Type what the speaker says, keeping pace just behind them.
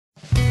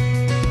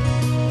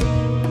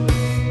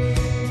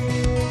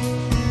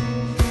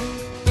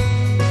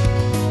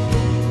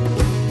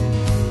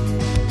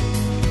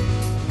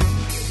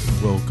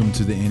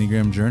the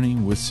Enneagram Journey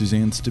with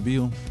Suzanne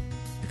Stabile.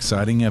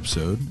 Exciting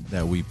episode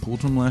that we pulled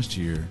from last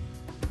year.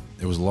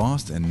 It was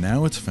lost and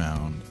now it's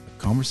found.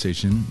 A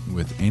conversation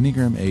with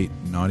Enneagram 8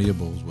 Nadia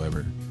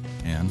Bolz-Weber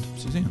and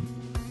Suzanne.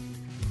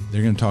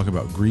 They're going to talk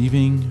about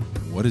grieving,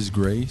 what is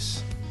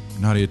grace.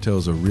 Nadia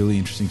tells a really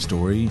interesting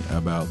story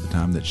about the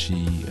time that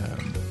she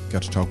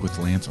got to talk with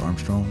Lance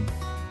Armstrong.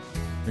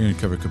 They're going to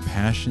cover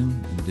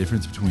compassion and the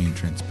difference between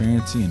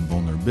transparency and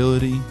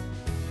vulnerability.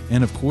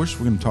 And of course,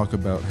 we're going to talk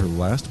about her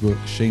last book,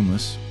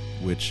 Shameless,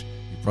 which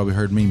you probably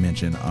heard me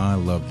mention. I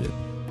loved it.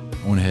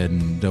 I went ahead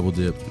and double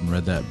dipped and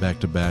read that back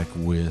to back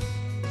with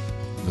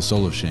The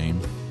Soul of Shame.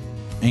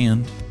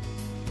 And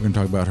we're going to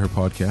talk about her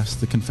podcast,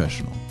 The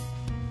Confessional.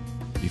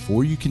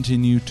 Before you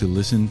continue to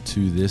listen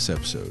to this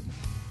episode,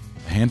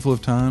 a handful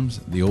of times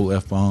the old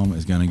F-bomb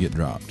is going to get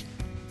dropped.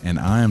 And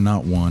I am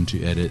not one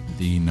to edit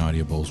the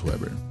Nadia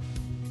Bolz-Weber.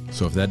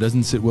 So if that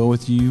doesn't sit well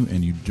with you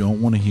and you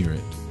don't want to hear it,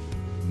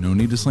 no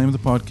need to slam the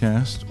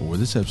podcast or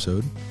this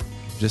episode.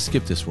 Just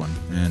skip this one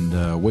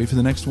and wait for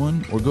the next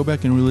one, or go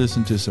back and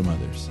re-listen to some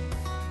others.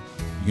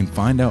 You can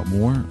find out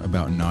more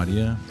about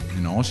Nadia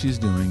and all she's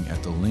doing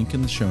at the link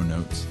in the show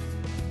notes,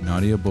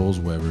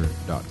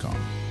 nadiabolzweber.com.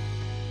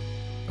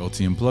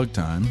 LTM plug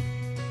time.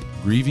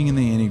 Grieving in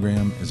the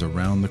Enneagram is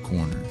around the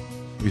corner.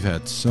 We've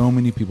had so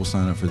many people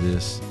sign up for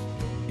this.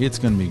 It's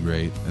going to be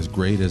great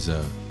as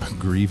a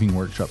grieving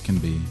workshop can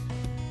be.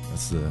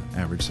 That's the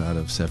average side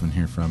of 7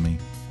 here from me.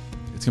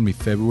 It's going to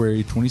be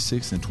February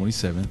 26th and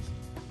 27th.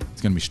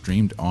 It's going to be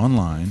streamed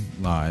online,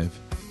 live,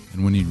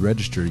 and when you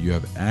register, you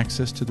have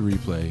access to the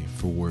replay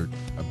for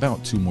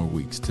about 2 more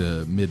weeks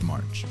to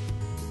mid-March.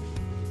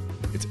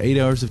 It's 8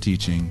 hours of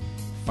teaching,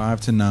 5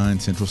 to 9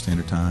 Central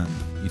Standard Time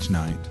each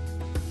night,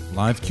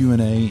 live Q&A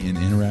and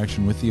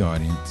interaction with the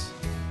audience.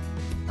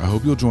 I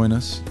hope you'll join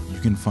us. You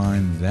can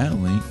find that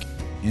link,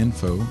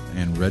 info,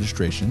 and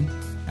registration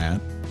at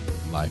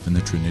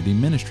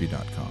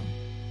lifeinthetrinityministry.com.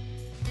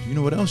 Do you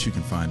know what else you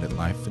can find at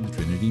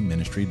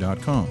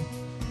lifeinthetrinityministry.com?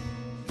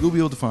 You'll be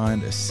able to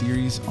find a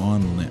series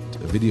on Lent,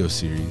 a video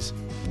series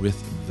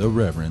with the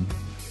Reverend,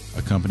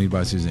 accompanied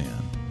by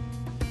Suzanne.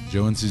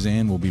 Joe and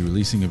Suzanne will be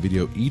releasing a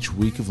video each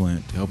week of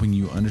Lent, helping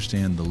you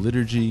understand the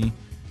liturgy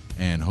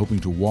and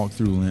hoping to walk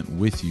through Lent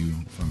with you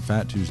from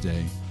Fat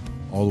Tuesday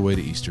all the way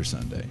to Easter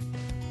Sunday.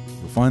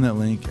 You'll find that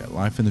link at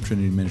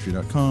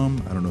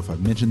lifeinthetrinityministry.com. I don't know if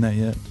I've mentioned that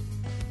yet.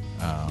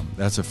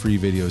 That's a free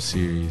video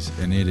series,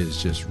 and it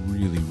is just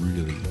really,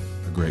 really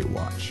a great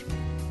watch.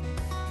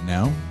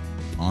 Now,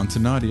 on to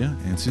Nadia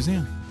and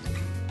Suzanne.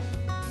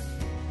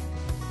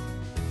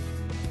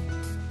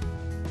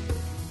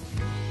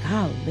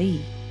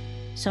 Golly,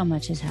 so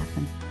much has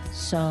happened.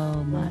 So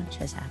much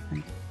has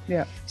happened.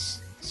 Yeah.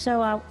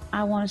 So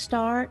I want to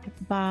start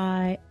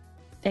by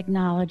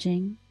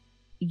acknowledging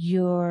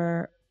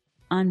your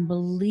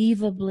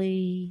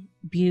unbelievably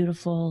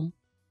beautiful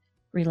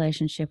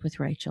relationship with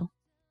Rachel.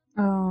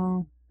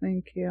 Oh,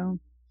 thank you.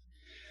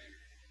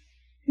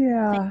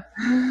 Yeah.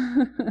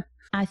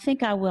 I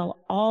think I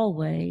will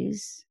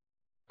always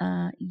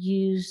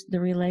use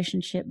the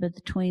relationship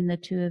between the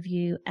two of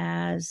you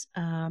as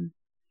a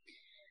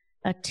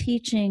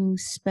teaching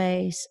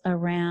space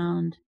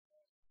around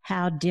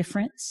how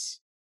difference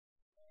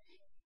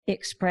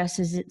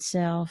expresses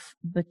itself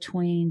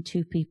between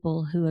two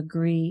people who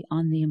agree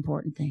on the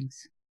important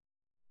things.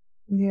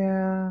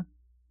 Yeah.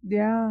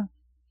 Yeah.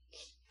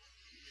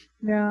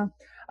 Yeah.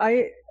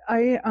 I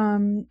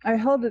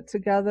held it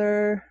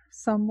together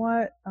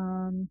somewhat.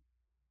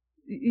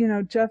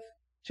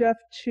 Jeff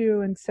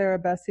Chu and Sarah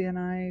Bessie and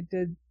I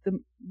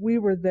we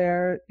were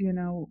there,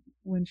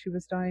 when she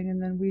was dying, and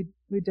then we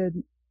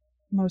did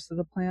most of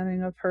the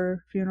planning of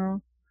her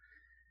funeral.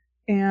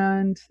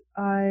 And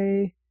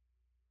I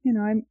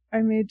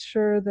made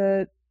sure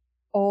that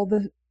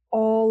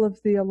all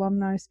of the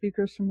alumni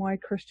speakers from Why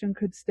Christian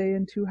could stay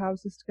in 2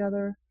 houses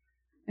together.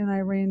 And I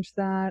arranged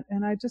that,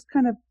 and I just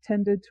kind of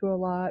tended to a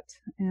lot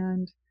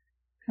and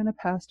kind of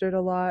pastored a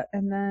lot.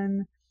 And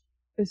then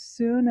as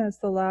soon as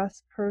the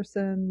last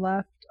person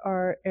left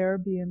our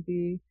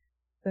Airbnb,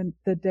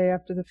 the day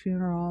after the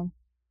funeral,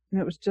 and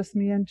it was just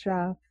me and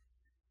Jeff,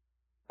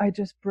 I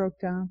just broke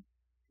down,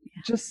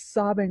 just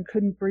sobbing,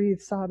 couldn't breathe,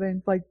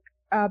 sobbing, like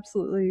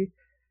absolutely,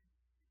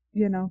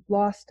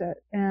 lost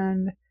it.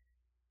 And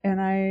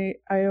I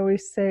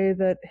always say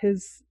that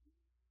he's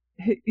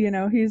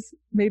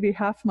maybe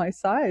half my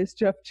size,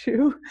 Jeff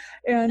Chu,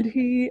 and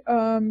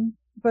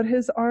but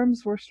his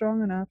arms were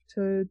strong enough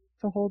to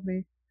hold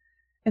me.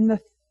 And the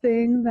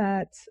thing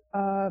that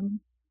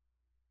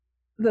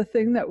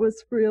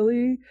was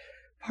really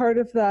part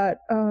of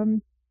that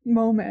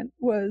moment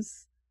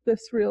was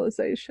this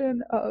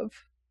realization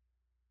of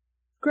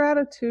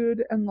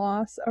gratitude and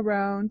loss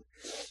around.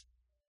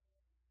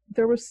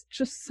 There was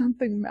just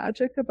something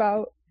magic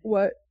about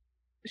what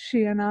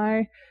she and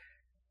I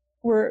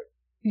were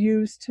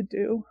used to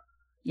do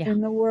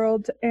in the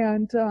world,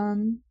 and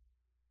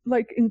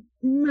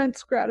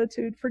immense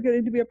gratitude for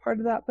getting to be a part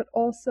of that, but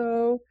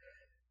also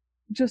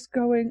just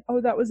going, oh,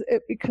 that was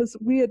it, because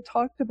we had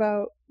talked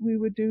about we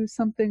would do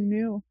something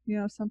new,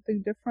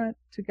 something different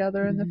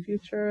together in the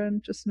future,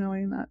 and just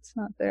knowing that's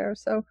not there.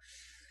 So,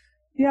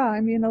 yeah,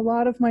 I mean, a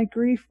lot of my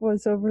grief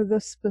was over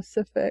the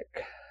specific.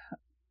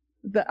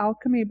 The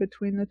alchemy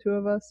between the two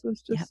of us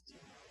was just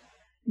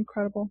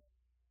incredible.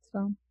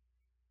 So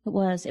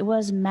it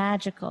was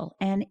magical,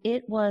 and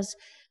it was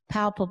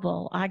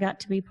palpable. I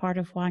got to be part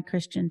of Why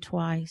Christian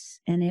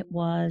twice, and it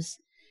was,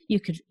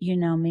 you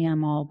know me,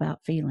 I'm all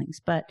about feelings,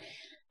 but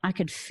I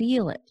could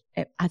feel it.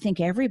 I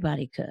think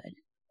everybody could.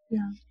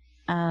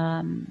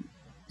 Yeah.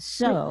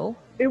 So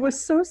it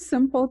was so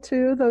simple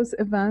too. Those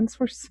events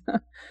were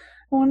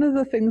one of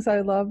the things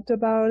I loved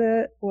about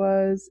it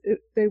was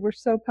they were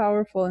so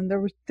powerful, and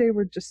they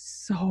were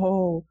just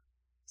so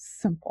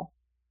simple.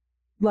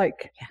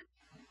 Like,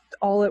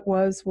 all it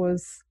was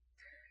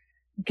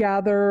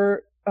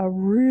gather a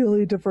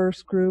really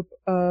diverse group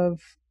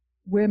of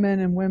women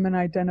and women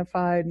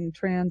identified and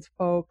trans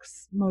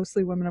folks,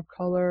 mostly women of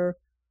color,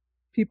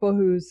 people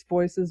whose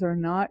voices are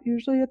not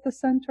usually at the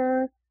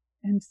center,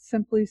 and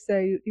simply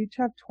say, you each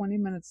have 20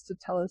 minutes to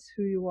tell us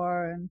who you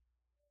are and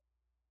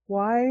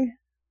why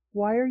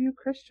are you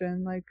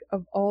Christian? Like,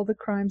 of all the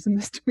crimes and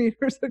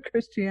misdemeanors of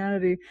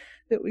Christianity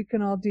that we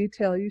can all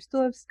detail, you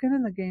still have skin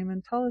in the game,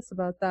 and tell us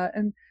about that.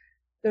 And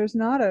there's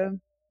not a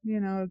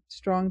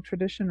strong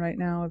tradition right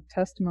now of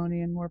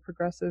testimony in more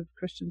progressive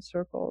Christian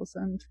circles,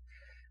 and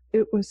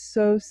it was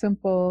so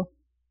simple,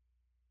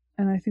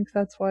 and I think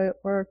that's why it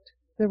worked.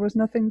 There was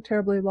nothing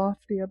terribly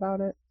lofty about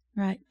it.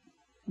 Right.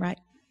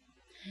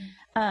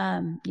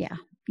 Yeah.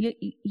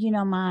 You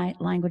know, my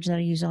language that I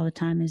use all the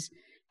time is,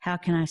 how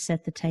can I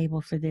set the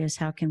table for this?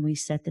 How can we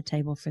set the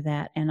table for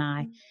that? And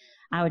I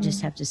would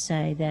just have to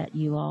say that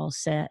you all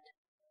set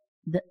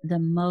the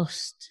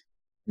most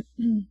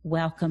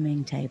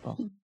welcoming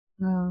table.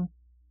 Oh,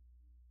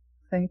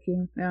 thank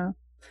you.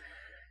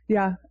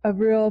 Yeah. A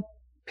real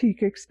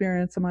peak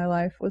experience of my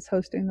life was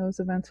hosting those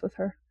events with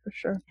her, for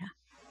sure.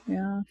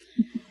 Yeah.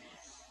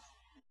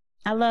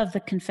 I love the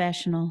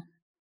confessional.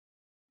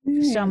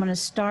 So I'm going to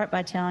start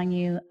by telling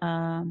you,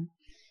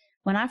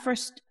 when I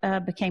first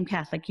became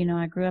Catholic,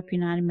 I grew up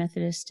United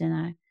Methodist, and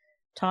I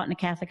taught in a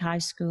Catholic high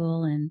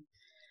school, and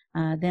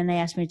then they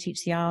asked me to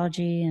teach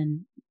theology,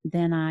 and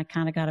then I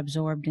kind of got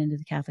absorbed into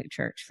the Catholic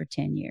Church for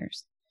 10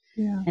 years.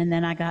 Yeah. And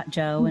then I got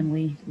Joe, and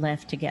we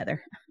left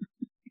together.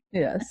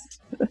 Yes.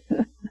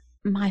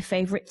 My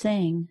favorite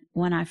thing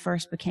when I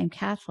first became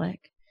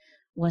Catholic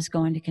was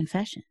going to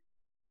confession.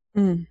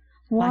 Why?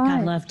 Like,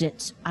 I loved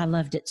it. I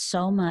loved it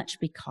so much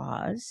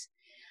because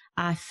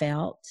I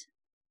felt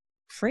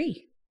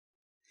free.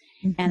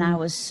 And I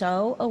was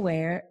so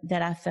aware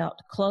that I felt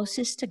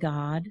closest to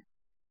God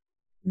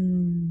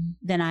than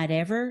I'd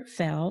ever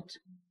felt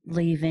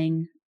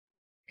leaving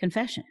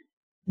confession.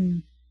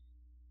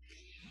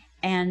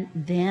 And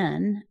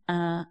then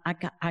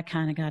I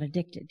kind of got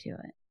addicted to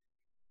it.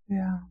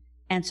 Yeah.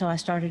 And so I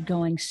started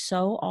going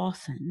so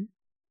often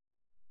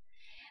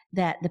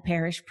that the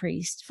parish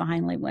priest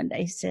finally one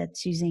day said,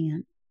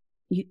 Suzanne,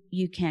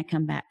 you can't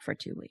come back for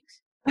 2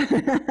 weeks.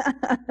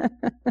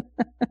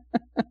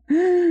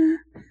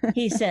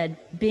 He said,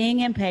 being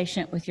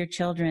impatient with your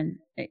children,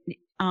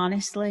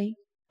 honestly,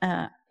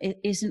 it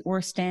isn't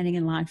worth standing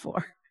in line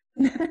for.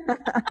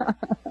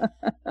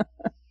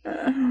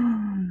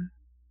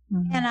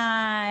 And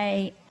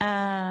I,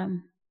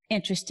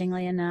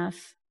 interestingly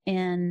enough,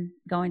 in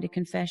going to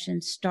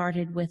confession,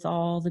 started with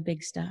all the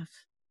big stuff.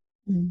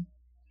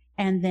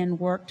 And then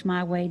worked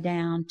my way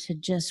down to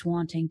just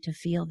wanting to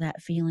feel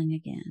that feeling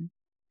again.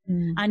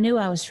 I knew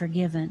I was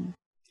forgiven,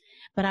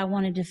 but I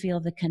wanted to feel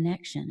the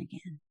connection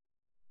again.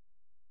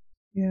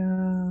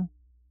 Yeah.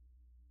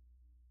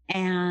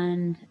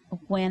 And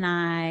when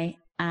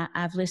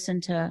I've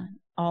listened to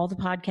all the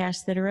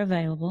podcasts that are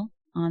available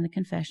on the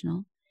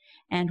confessional,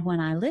 and when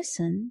I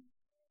listen,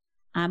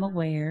 I'm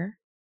aware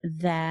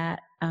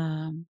that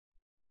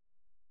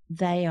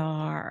they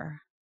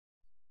are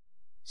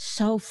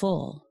so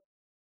full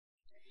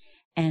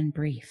and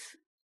brief.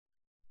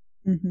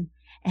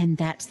 And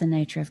that's the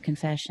nature of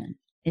confession,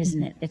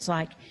 isn't it? It's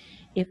like,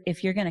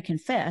 if you're going to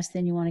confess,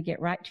 then you want to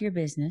get right to your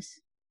business.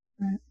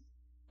 Right.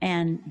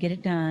 And get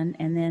it done,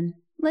 and then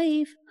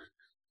leave.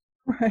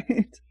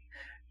 Right.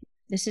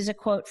 This is a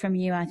quote from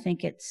you. I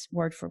think it's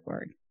word for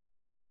word.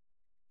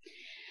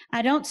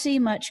 I don't see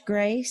much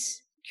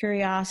grace,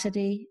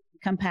 curiosity,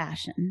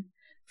 compassion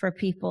for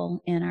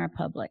people in our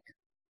public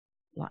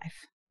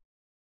life.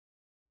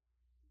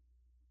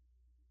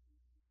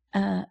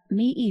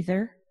 Me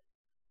either.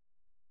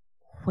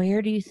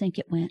 Where do you think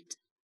it went?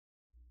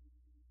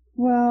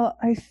 Well,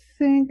 I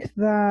think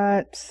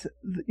that,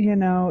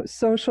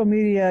 social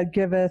media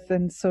giveth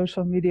and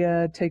social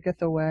media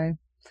taketh away.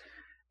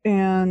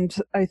 And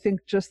I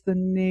think just the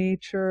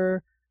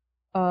nature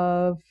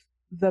of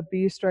the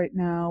beast right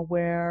now,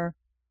 where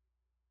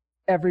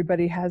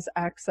everybody has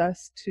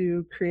access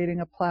to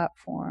creating a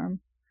platform.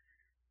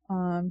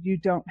 You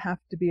don't have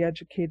to be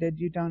educated.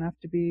 You don't have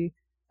to be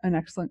an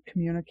excellent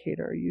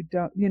communicator. You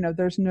don't,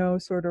 there's no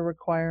sort of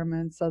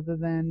requirements other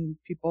than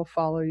people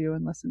follow you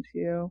and listen to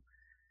you.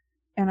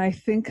 And I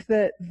think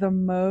that the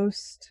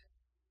most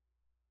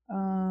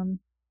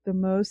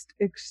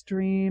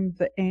extreme,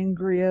 the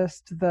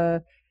angriest,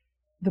 the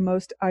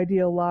most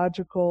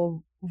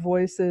ideological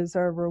voices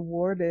are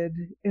rewarded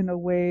in a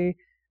way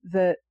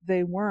that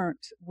they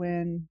weren't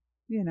when,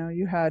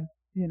 you had,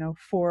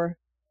 4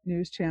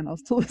 news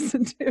channels to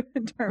listen to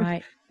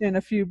in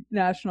a few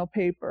national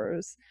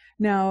papers.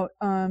 Now,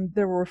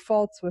 there were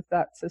faults with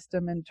that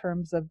system in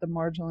terms of the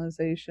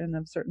marginalization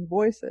of certain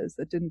voices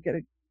that didn't get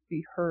to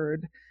be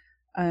heard.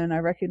 And I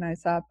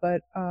recognize that.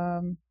 But,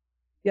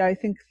 yeah, I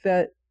think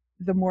that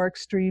the more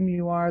extreme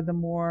you are, the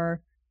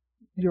more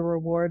you're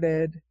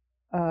rewarded.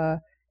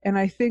 And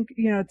I think,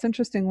 it's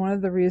interesting. One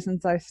of the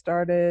reasons I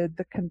started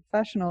the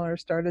confessional, or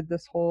started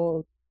this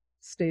whole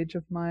stage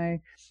of my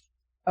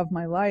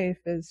life,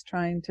 is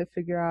trying to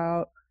figure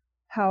out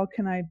how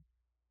can I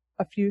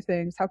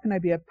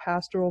be a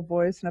pastoral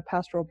voice and a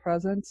pastoral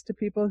presence to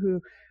people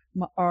who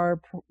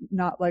are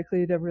not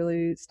likely to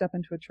really step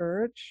into a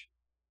church,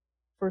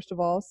 first of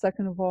all.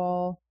 Second of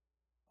all,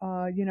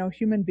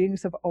 human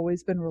beings have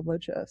always been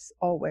religious,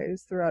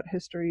 always, throughout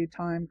history,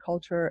 time,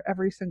 culture.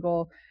 Every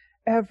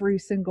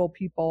single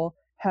people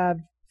have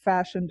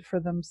fashioned for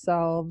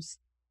themselves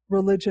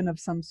religion of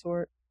some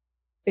sort.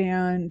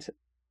 And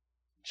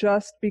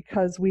just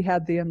because we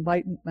had the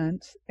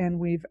Enlightenment and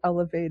we've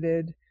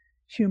elevated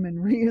human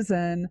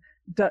reason,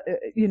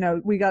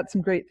 we got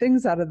some great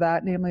things out of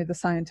that, namely the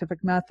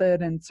scientific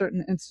method and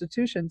certain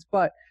institutions.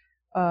 But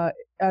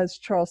as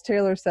Charles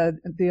Taylor said,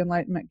 the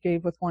Enlightenment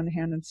gave with one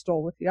hand and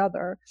stole with the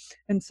other.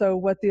 And so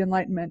what the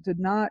Enlightenment did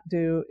not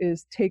do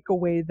is take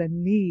away the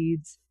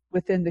needs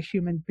within the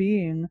human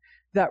being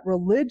that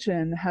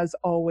religion has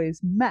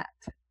always met.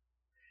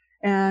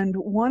 And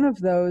one of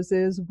those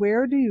is,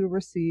 where do you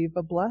receive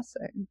a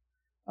blessing?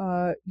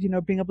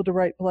 Being able to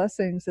write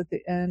blessings at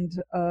the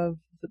end of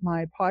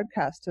my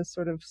podcast has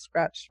sort of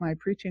scratched my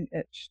preaching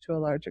itch to a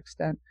large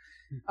extent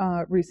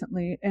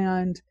recently.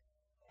 And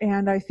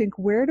I think,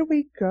 where do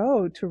we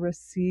go to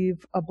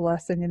receive a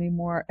blessing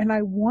anymore? And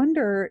I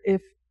wonder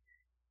if,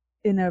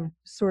 in a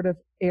sort of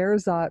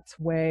ersatz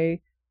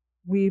way,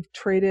 we've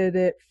traded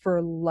it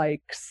for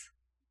likes.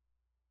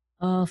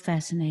 Oh,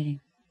 fascinating.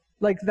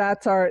 Like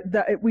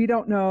we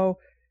don't know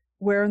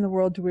where in the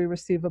world do we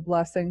receive a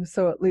blessing.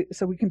 So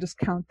so we can just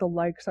count the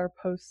likes our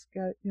posts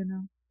get,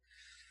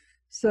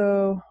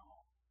 So,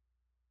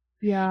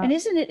 yeah. And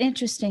isn't it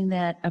interesting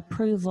that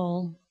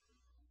approval,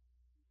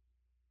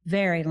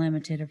 very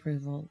limited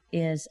approval,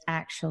 is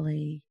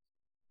actually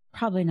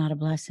probably not a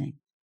blessing?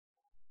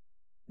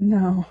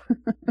 No.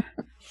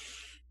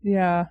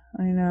 Yeah,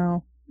 I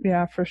know.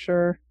 Yeah, for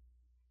sure.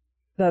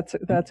 That's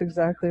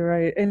exactly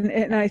right.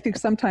 And I think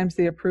sometimes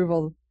the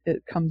approval,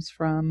 it comes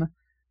from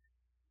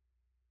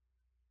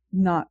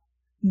not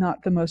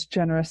the most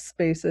generous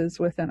spaces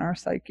within our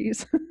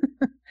psyches.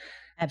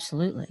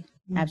 Absolutely.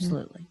 Mm-hmm.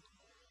 Absolutely.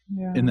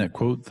 Yeah. In that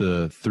quote,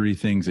 the 3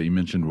 things that you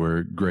mentioned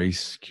were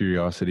grace,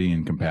 curiosity,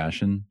 and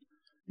compassion.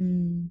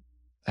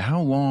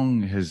 How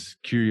long has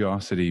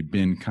curiosity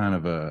been kind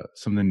of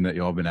something that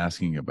y'all been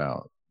asking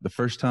about? The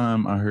first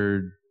time I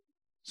heard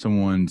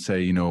someone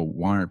say,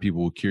 why aren't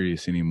people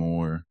curious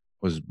anymore,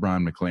 was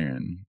Brian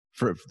McLaren.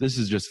 This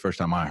is just the first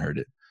time I heard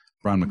it.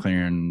 Brian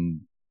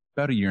McLaren,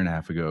 about a year and a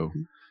half ago,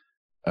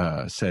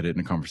 said it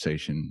in a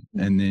conversation.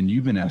 And then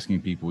you've been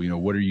asking people,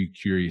 what are you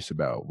curious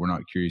about? We're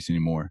not curious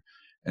anymore.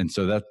 And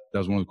so that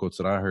was one of the quotes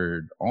that I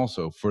heard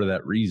also, for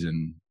that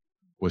reason,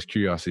 was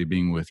curiosity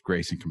being with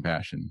grace and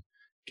compassion.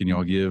 Can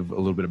y'all give a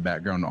little bit of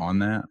background on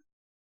that?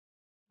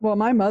 Well,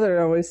 my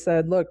mother always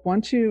said, look,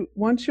 once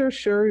you're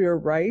sure you're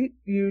right,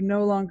 you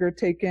no longer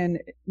take in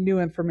new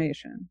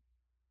information.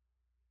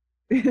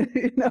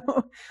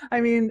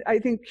 I mean, I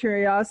think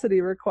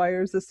curiosity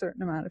requires a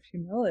certain amount of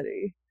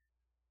humility,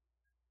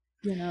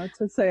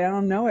 to say, I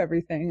don't know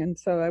everything, and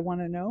so I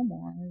want to know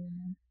more.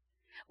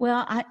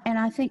 Well,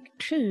 I think,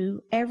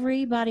 too,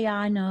 everybody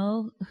I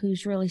know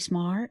who's really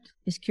smart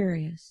is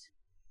curious.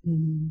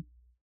 Mm-hmm.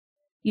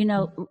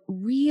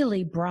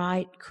 Really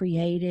bright,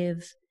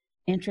 creative,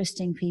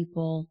 interesting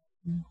people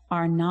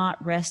are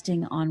not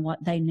resting on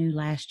what they knew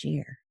last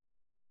year.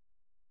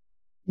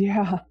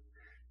 Yeah,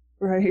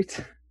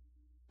 right.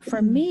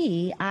 For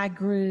me, I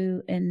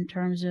grew in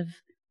terms of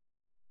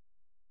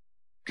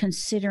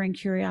considering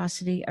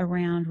curiosity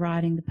around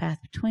writing The Path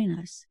Between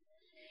Us,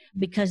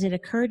 because it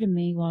occurred to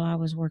me while I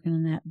was working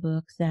on that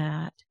book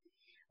that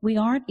we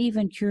aren't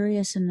even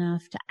curious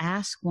enough to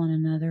ask one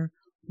another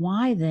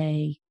why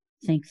they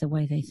think the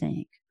way they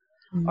think,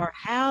 or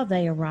how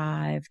they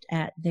arrived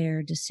at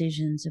their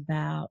decisions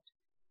about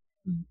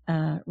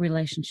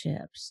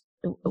relationships.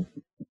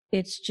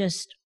 It's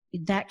just,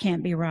 that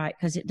can't be right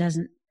because it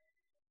doesn't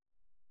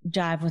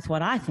jive with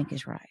what I think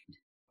is right,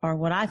 or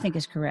what I think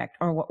is correct,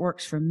 or what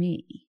works for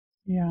me.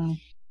 Yeah.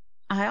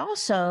 I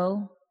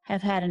also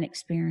have had an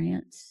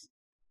experience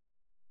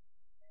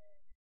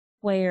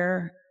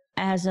where,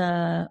 as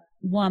a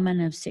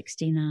woman of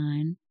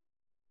 69,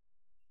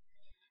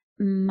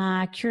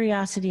 my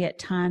curiosity at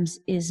times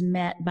is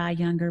met by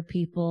younger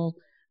people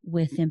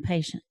with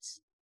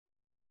impatience.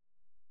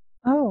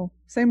 Oh,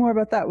 say more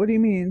about that. What do you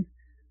mean?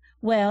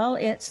 Well,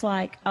 it's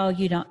like, oh,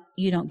 you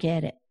don't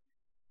get it.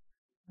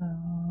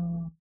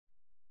 Oh.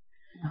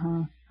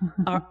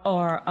 Uh-huh.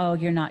 or oh,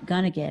 you're not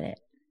going to get it.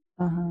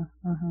 Uh-huh.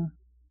 Uh-huh.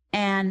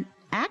 And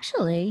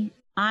actually,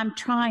 I'm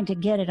trying to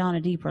get it on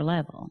a deeper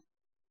level.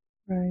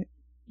 Right.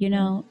 You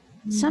know,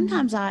 Mm-hmm.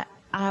 sometimes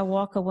I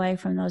walk away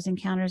from those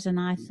encounters and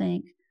I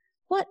think,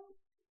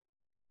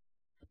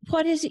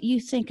 what is it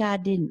you think I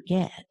didn't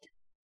get?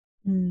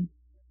 Mm.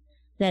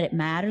 That it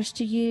matters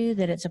to you,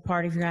 that it's a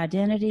part of your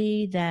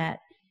identity, that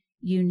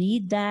you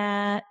need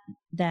that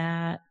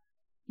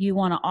you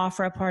want to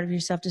offer a part of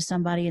yourself to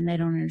somebody and they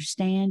don't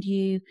understand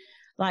you.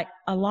 Like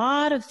a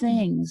lot of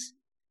things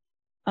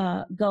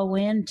go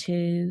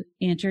into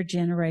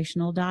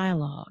intergenerational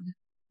dialogue.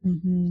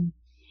 Mm-hmm.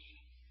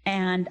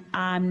 And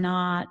I'm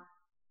not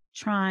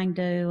trying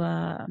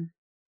to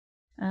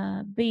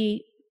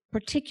be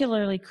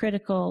particularly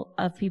critical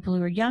of people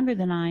who are younger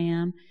than I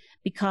am,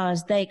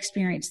 because they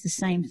experience the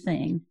same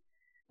thing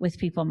with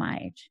people my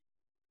age.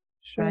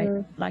 Sure.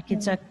 Right? Like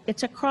it's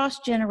a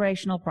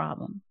cross-generational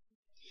problem.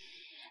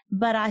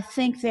 But I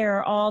think there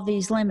are all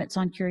these limits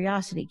on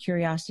curiosity.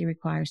 Curiosity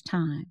requires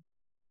time.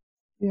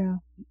 Yeah.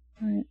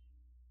 Right.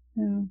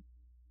 Yeah.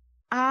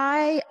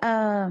 I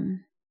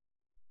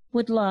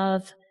would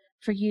love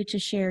for you to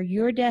share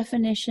your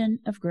definition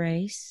of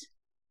grace.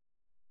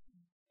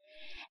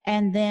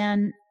 And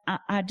then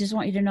I just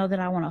want you to know that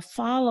I want to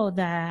follow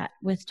that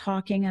with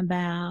talking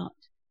about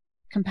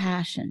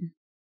compassion.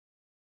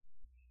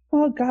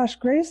 Well, gosh,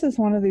 grace is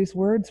one of these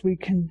words we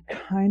can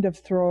kind of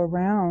throw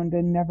around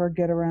and never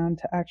get around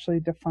to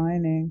actually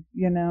defining,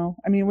 you know?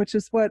 I mean, which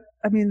is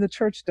the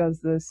church does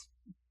this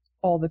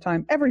all the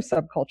time. Every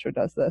subculture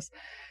does this.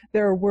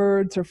 There are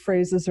words or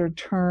phrases or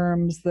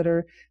terms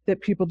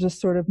that people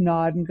just sort of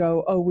nod and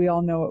go, oh, we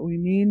all know what we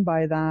mean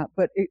by that.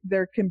 But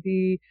there can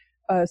be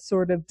a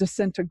sort of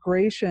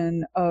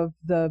disintegration of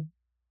the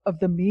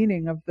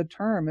meaning of the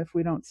term if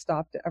we don't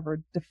stop to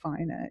ever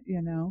define it,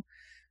 you know?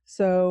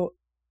 So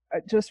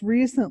just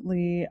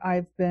recently,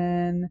 I've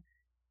been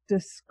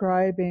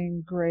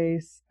describing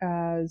grace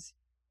as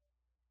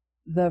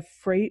the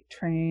freight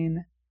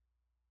train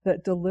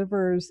that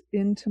delivers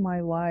into my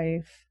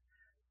life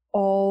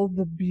all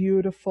the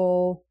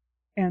beautiful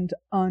and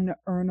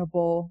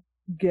unearnable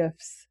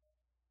gifts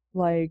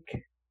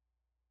like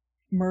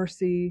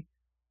mercy,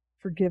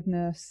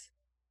 forgiveness,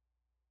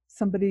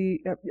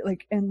 somebody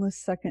like endless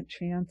second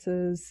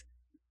chances,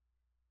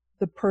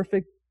 the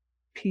perfect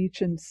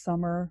peach in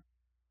summer,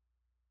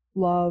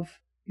 love.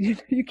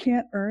 You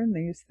can't earn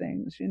these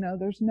things. You know,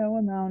 there's no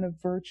amount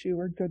of virtue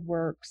or good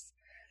works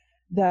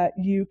that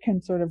you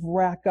can sort of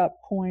rack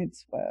up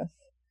points with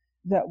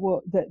that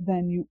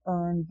then you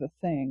earn the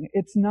thing.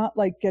 It's not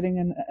like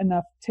getting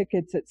enough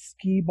tickets at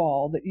skee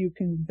ball that you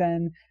can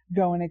then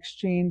go and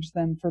exchange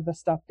them for the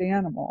stuffed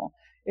animal.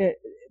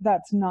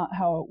 That's not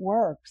how it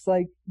works.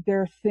 Like,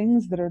 there are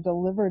things that are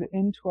delivered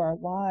into our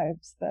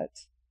lives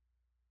that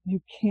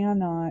you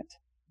cannot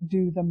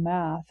do the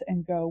math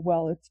and go,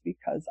 well, it's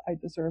because I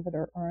deserve it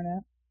or earn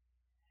it.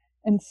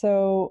 And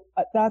so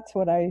that's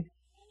what I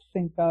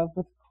think of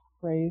with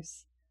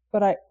grace.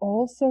 But I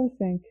also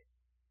think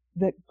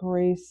that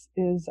grace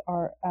is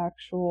our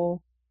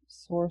actual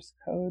source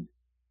code.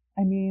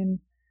 I mean,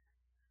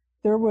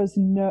 there's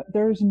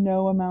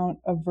no amount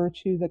of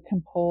virtue that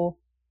can pull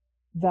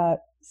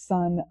that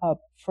sun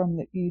up from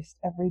the east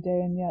every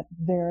day, and yet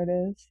there it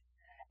is.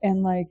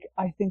 And like,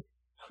 I think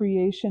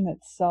creation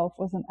itself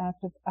was an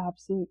act of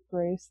absolute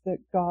grace, that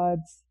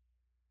God's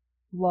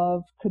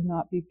love could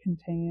not be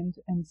contained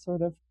and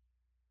sort of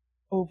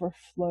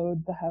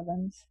overflowed the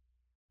heavens,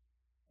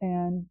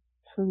 and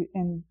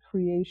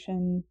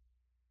creation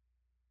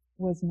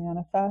was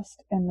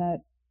manifest. And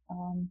that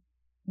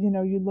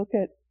you look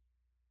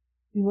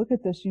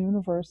at this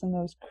universe and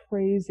those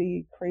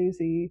crazy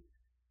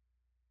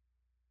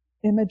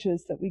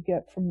images that we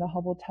get from the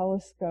Hubble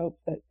telescope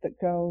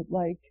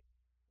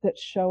that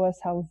show us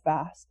how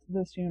vast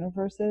this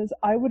universe is.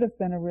 I would have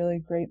been a really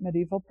great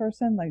medieval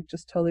person, like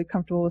just totally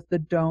comfortable with the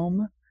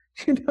dome,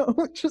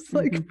 just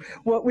like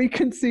what we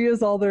can see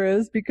is all there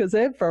is, because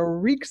it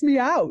freaks me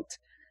out.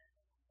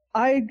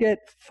 I get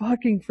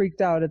fucking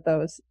freaked out at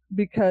those,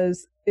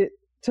 because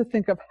to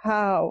think of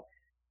how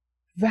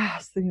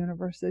vast the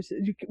universe is,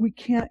 we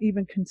can't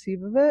even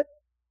conceive of it.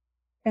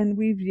 And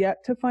we've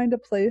yet to find a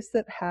place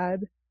that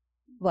had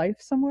life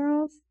somewhere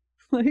else.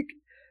 Like,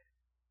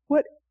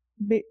 what?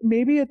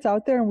 Maybe it's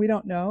out there and we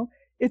don't know.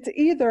 It's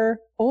either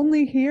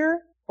only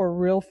here or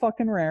real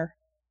fucking rare.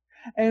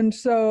 And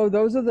so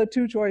those are the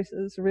two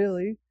choices,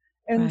 really.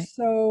 And right.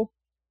 So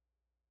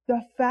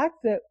the fact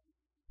that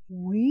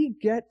we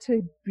get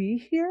to be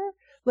here,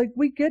 like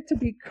we get to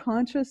be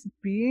conscious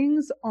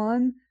beings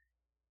on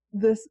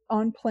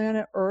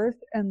planet Earth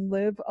and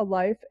live a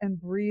life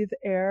and breathe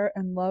air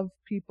and love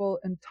people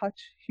and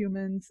touch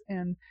humans,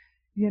 and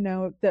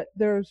that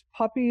there's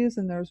puppies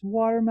and there's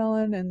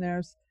watermelon and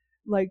there's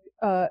like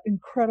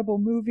incredible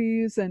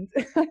movies, and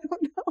I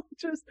don't know,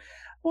 just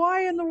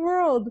why in the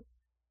world?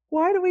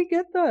 Why do we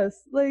get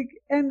this? Like,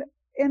 and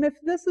if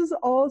this is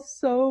all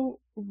so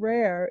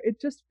rare,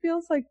 it just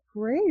feels like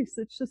grace.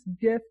 It's just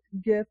gift,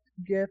 gift,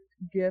 gift,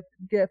 gift,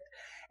 gift.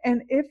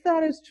 And if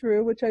that is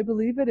true, which I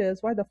believe it is,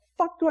 why the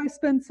fuck do I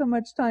spend so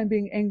much time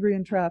being angry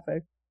in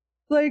traffic?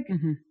 Like,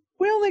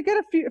 we only get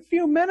a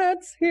few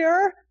minutes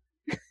here.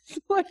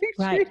 Like,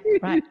 right,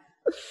 geez. right.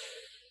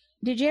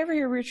 Did you ever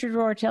hear Richard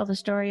Rohr tell the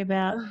story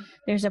about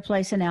there's a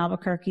place in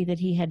Albuquerque that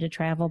he had to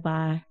travel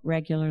by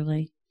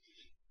regularly?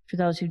 For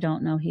those who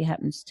don't know, he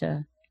happens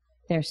to,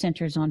 their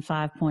center's on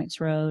 5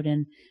 Points Road,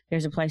 and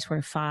there's a place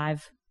where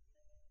 5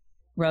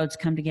 roads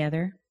come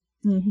together.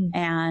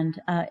 And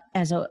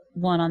as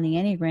one on the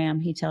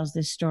Enneagram, he tells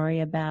this story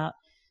about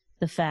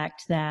the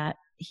fact that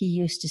he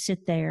used to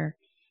sit there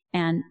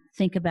and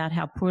think about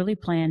how poorly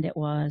planned it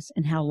was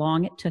and how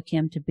long it took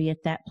him to be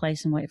at that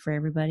place and wait for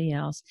everybody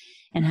else,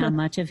 and how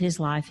much of his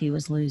life he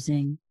was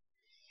losing.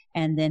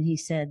 And then he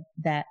said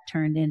that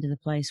turned into the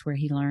place where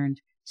he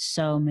learned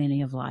so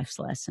many of life's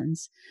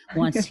lessons.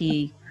 Once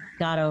he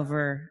got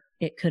over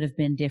it could have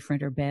been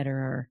different or better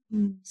or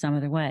some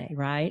other way,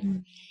 right?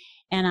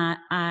 And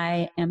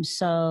I am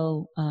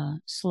so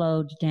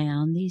slowed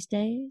down these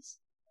days.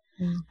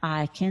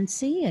 I can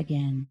see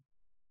again.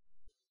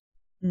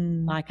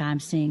 Like I'm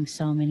seeing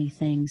so many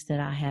things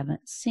that I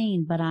haven't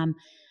seen, but I'm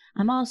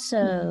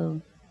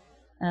also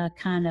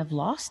kind of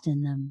lost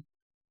in them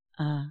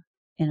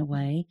in a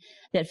way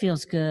that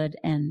feels good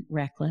and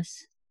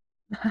reckless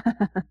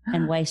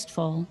and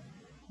wasteful.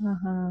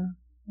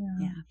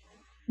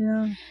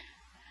 Yeah.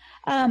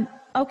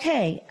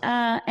 Okay.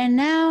 And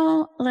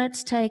now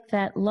let's take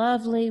that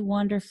lovely,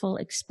 wonderful,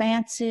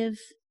 expansive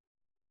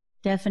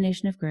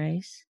definition of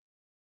grace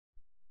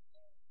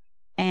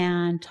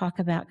and talk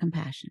about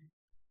compassion.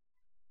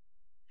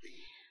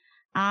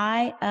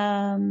 I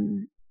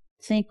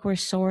think we're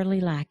sorely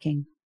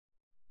lacking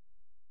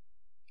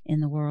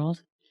in the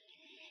world.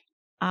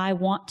 I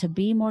want to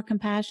be more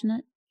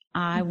compassionate.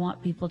 I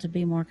want people to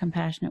be more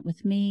compassionate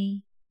with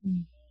me.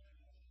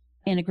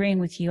 And agreeing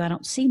with you, I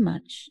don't see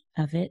much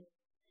of it.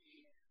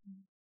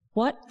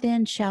 What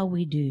then shall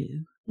we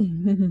do?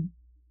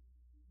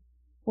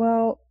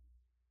 Well,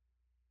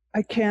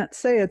 I can't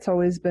say it's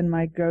always been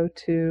my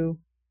go-to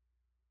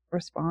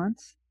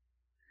response.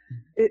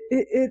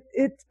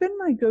 It's been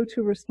my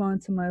go-to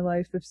response in my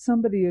life if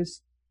somebody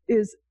is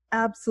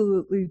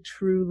absolutely,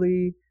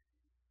 truly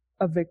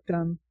a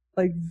victim,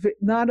 like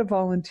not a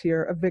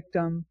volunteer, a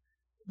victim,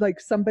 like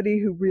somebody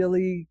who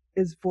really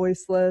is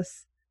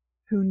voiceless,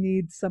 who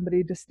needs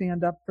somebody to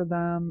stand up for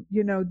them,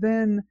 you know,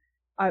 then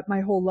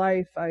my whole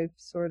life I've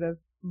sort of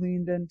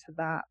leaned into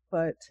that.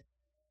 But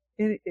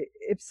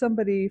if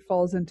somebody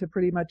falls into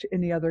pretty much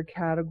any other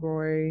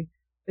category,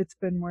 it's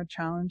been more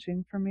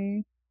challenging for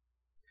me.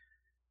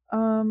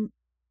 I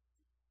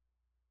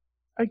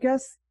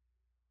guess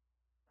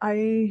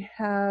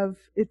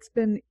it's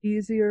been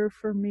easier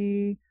for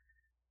me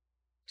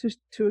to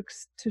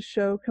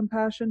show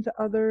compassion to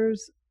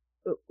others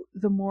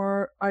the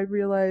more I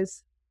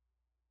realize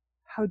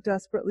how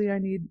desperately I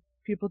need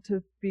people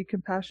to be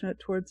compassionate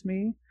towards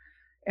me.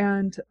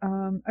 And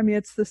I mean,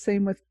 it's the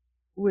same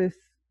with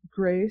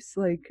grace.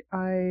 Like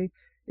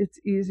it's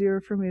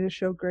easier for me to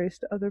show grace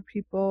to other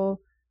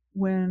people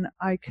when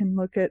I can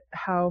look at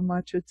how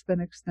much it's been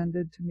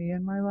extended to me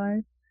in my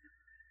life.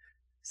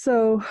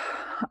 So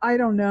I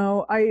don't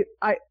know. I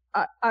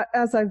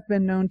as I've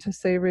been known to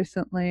say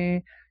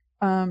recently,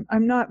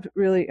 I'm not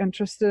really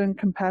interested in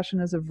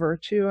compassion as a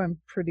virtue. I'm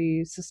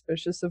pretty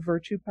suspicious of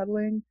virtue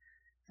peddling.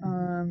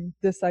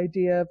 This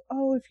idea of,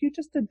 oh, if you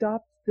just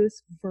adopt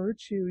this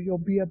virtue, you'll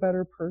be a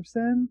better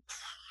person,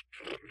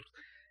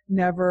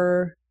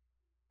 never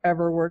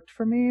ever worked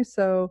for me.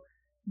 So,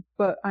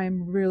 but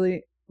I'm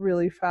really,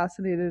 really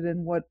fascinated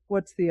in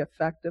what's the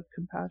effect of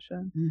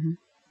compassion.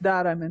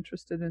 That I'm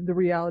interested in, the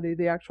reality,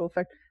 the actual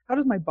effect. How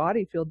does my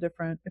body feel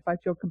different if I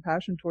feel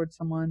compassion towards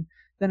someone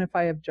than if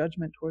I have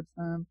judgment towards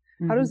them?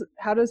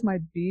 How does my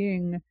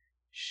being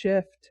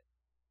shift,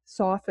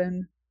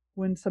 soften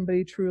when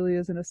somebody truly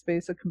is in a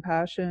space of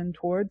compassion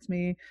towards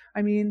me?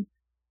 I mean,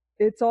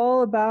 it's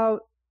all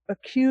about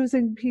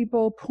accusing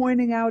people,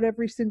 pointing out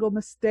every single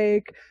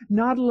mistake,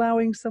 not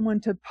allowing someone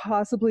to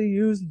possibly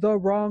use the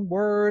wrong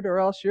word or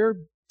else you're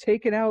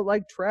taken out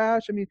like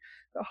trash. I mean,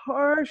 the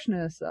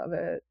harshness of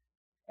it.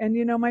 And,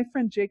 you know, my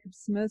friend Jacob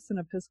Smith's an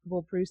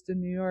Episcopal priest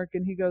in New York,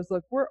 and he goes,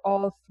 look, we're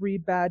all 3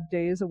 bad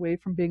days away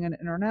from being an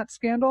internet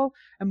scandal,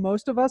 and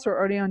most of us are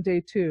already on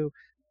day 2,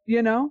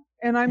 you know?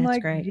 And I'm That's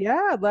like, great.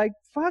 yeah, like,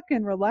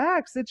 fucking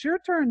relax. It's your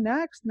turn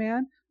next,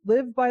 man.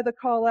 Live by the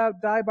call out,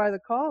 die by the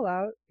call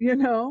out, you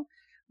know?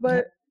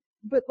 But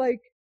like,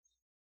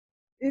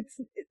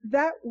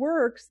 that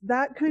works,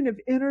 that kind of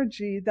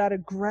energy, that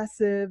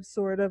aggressive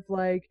sort of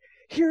like,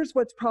 here's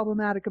what's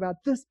problematic about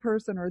this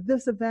person or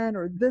this event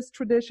or this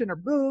tradition or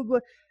blah, blah, blah.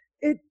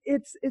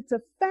 It's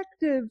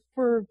effective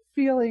for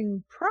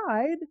feeling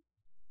pride.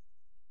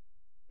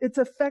 It's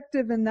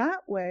effective in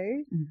that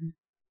way.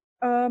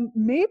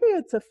 maybe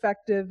it's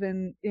effective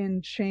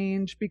in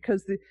change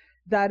because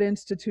that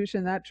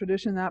institution, that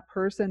tradition, that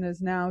person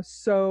is now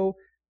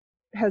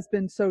has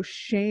been so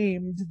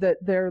shamed that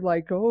they're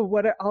like, oh,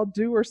 what I'll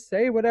do or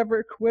say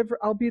whatever,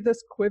 I'll be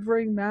this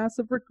quivering mass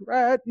of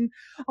regret, and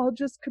I'll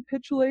just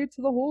capitulate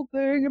to the whole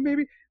thing. And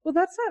maybe, well,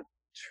 that's not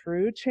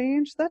true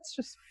change. That's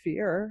just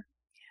fear.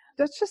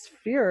 That's just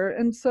fear.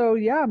 And so,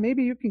 yeah,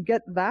 maybe you can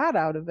get that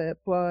out of it.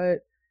 But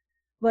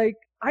like,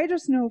 I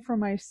just know for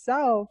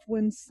myself,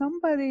 when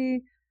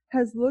somebody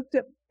has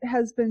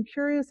been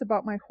curious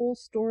about my whole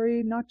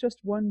story, not just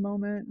one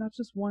moment, not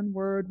just one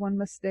word, one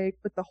mistake,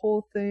 but the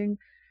whole thing,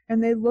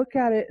 and they look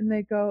at it and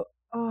they go,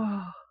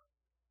 oh,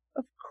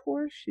 of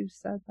course you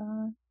said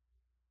that.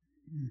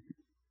 Mm-hmm.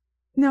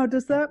 Now,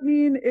 does that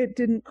mean it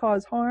didn't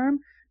cause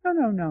harm?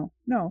 No.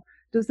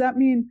 Does that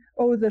mean,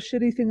 oh, the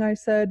shitty thing I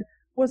said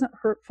wasn't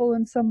hurtful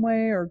in some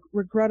way or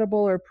regrettable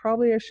or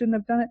probably I shouldn't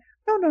have done it?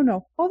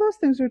 No. All those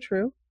things are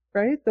true,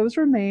 right? Those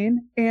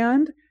remain.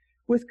 And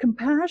with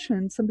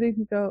compassion, somebody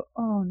can go,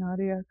 oh,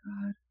 Nadia,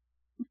 God,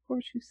 of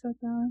course you said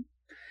that.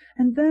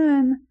 And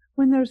then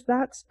when there's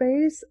that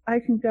space, I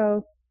can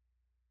go,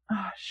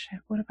 oh, shit,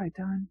 what have I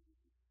done?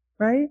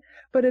 Right?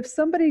 But if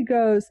somebody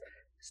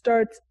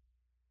starts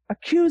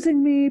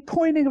accusing me,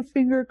 pointing a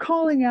finger,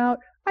 calling out,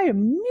 I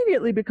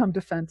immediately become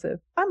defensive.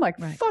 I'm like,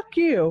 right. Fuck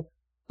you.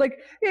 Like,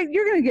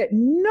 you're going to get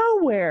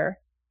nowhere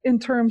in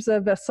terms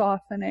of a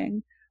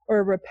softening or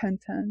a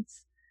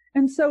repentance.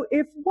 And so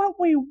if what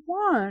we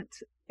want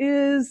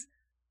is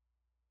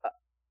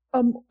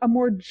a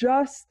more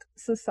just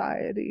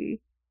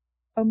society,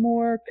 a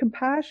more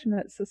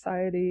compassionate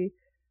society,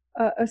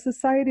 a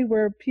society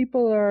where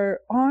people are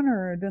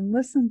honored and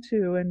listened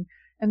to,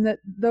 and that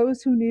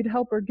those who need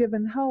help are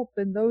given help,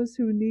 and those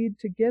who need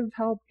to give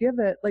help, give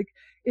it. Like,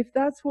 if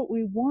that's what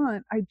we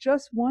want, I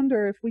just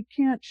wonder if we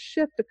can't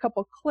shift a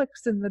couple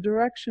clicks in the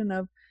direction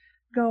of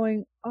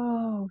going,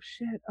 oh,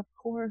 shit, of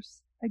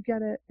course, I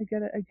get it.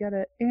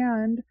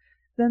 And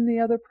then the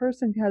other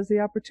person has the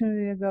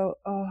opportunity to go,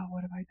 oh,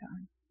 what have I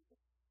done?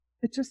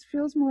 It just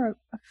feels more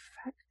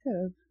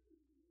effective.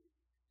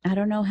 I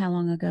don't know how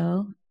long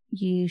ago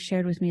you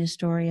shared with me a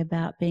story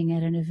about being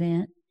at an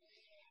event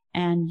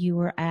and you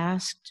were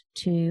asked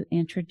to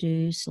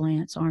introduce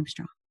Lance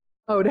Armstrong.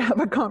 Oh, to have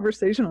a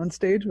conversation on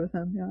stage with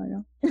him.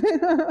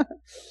 Yeah.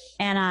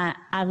 And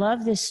I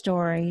love this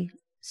story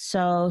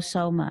so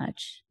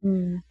much.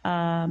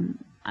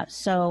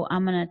 So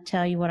I'm going to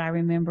tell you what I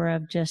remember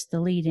of just the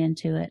lead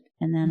into it.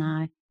 And then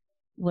I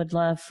would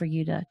love for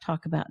you to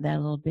talk about that a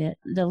little bit.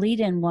 The lead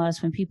in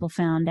was when people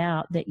found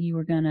out that you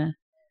were going to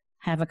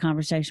have a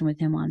conversation with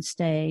him on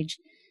stage,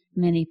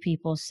 many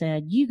people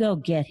said, you go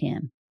get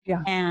him.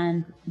 Yeah.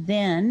 And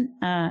then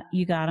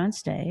you got on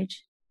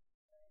stage.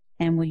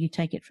 And will you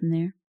take it from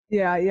there?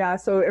 Yeah.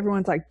 So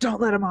everyone's like,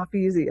 don't let him off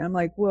easy. I'm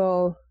like,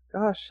 well,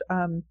 gosh,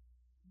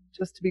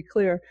 just to be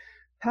clear,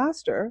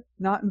 pastor,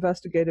 not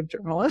investigative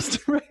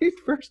journalist, right?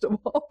 First of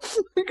all,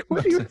 like,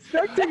 what are you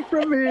expecting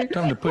from me?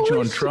 Time to put you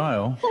on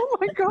trial. Oh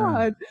my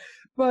God.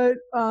 But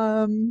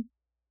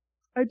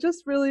I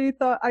just really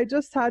thought, I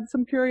just had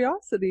some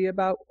curiosity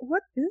about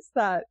what is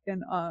that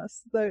in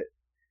us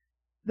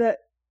that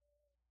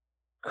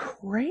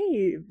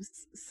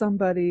craves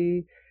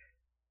somebody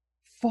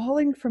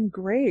falling from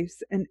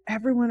grace and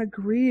everyone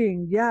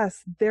agreeing,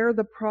 yes, they're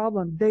the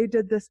problem. They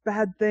did this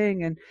bad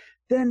thing. And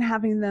then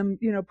having them,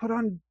 put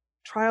on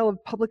trial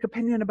of public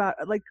opinion about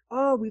it. Like,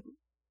 oh, we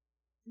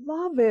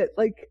love it.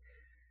 Like,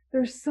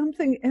 there's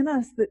something in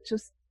us that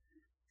just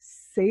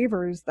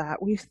savors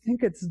that. We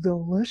think it's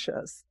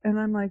delicious. And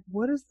I'm like,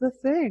 what is the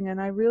thing?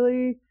 And I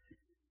really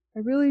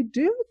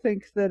do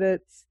think that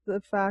it's the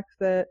fact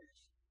that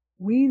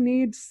we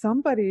need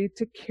somebody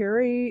to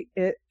carry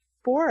it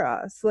for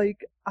us.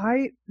 Like,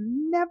 I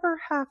never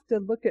have to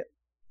look at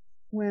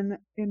when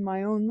in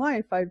my own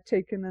life I've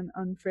taken an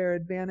unfair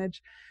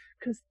advantage,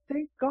 because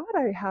thank God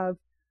I have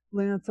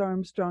Lance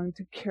Armstrong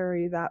to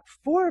carry that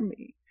for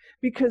me,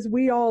 because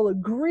we all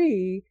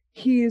agree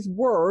he's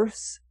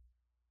worse.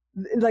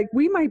 Like,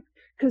 we might,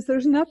 because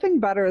there's nothing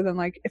better than,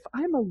 like, if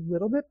I'm a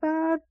little bit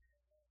bad,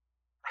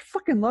 I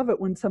fucking love it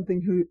when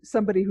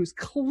somebody who's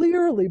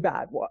clearly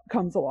bad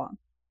comes along.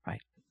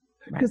 Right.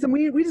 Because then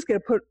we just get to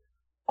put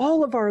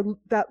all of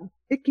that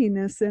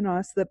ickiness in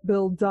us that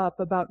builds up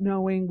about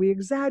knowing we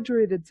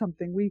exaggerated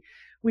something,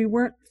 we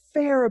weren't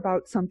fair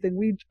about something,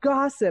 we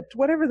gossiped,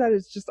 whatever that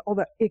is, just all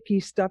that icky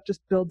stuff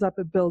just builds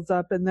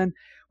up, and then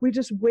we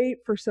just wait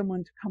for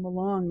someone to come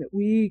along that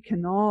we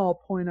can all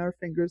point our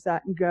fingers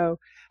at and go,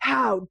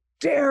 how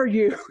dare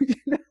you?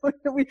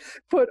 And we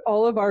put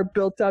all of our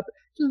built up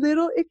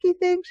little icky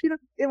things,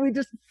 and we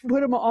just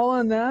put them all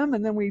on them,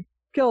 and then we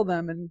kill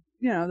them. And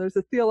there's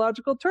a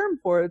theological term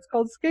for it. It's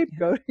called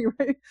scapegoating,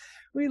 right?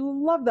 We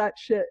love that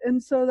shit.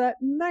 And so that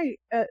night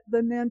at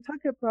the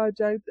Nantucket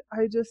Project,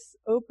 I just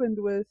opened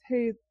with,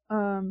 hey,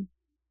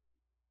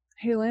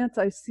 Lance,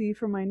 I see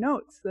from my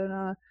notes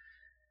that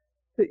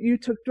you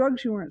took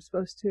drugs you weren't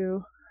supposed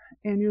to,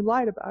 and you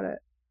lied about it.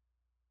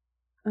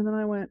 And then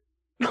I went,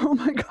 Oh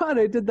my God,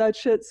 I did that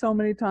shit so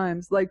many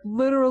times. Like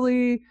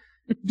literally,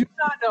 do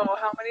not know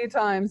how many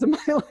times in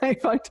my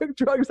life I took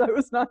drugs I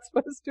was not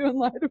supposed to and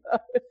lied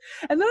about it.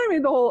 And then I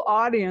made the whole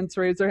audience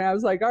raise their hand. I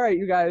was like, all right,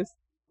 you guys,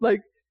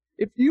 like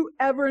if you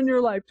ever in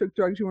your life took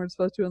drugs you weren't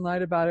supposed to and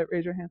lied about it,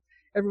 raise your hand.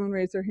 Everyone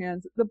raised their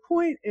hands. The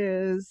point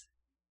is,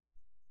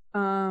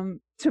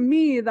 to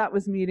me, that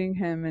was meeting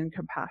him in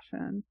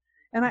compassion.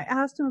 And I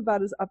asked him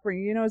about his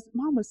upbringing. You know, his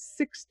mom was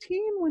 16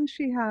 when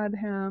she had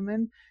him,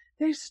 and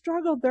they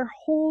struggled their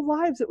whole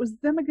lives. It was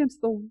them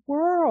against the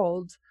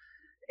world.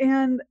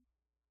 And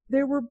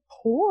they were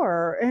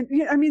poor. And,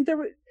 you know, I mean,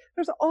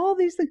 there's all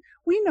these things.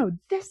 We know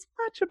this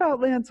much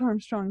about Lance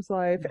Armstrong's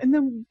life, and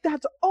then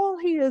that's all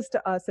he is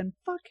to us, and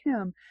fuck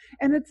him.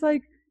 And it's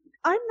like,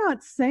 I'm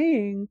not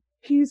saying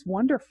he's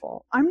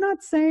wonderful. I'm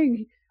not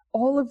saying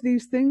all of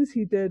these things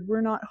he did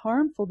were not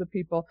harmful to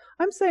people.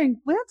 I'm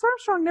saying Lance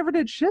Armstrong never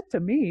did shit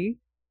to me.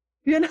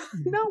 You know,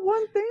 not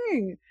one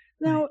thing.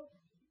 Now,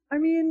 I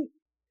mean,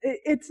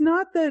 it's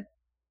not that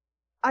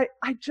I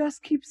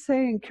just keep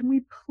saying, can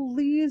we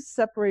please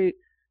separate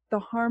the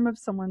harm of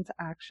someone's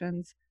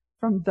actions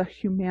from the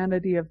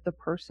humanity of the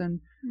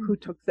person who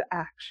took the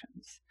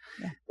actions?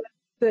 Yeah.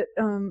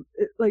 That,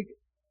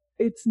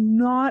 it's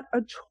not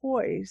a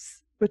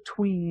choice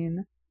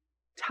between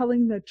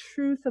telling the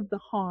truth of the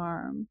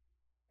harm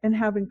and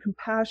having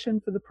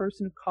compassion for the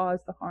person who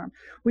caused the harm.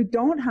 We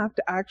don't have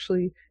to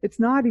actually, it's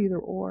not either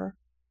or.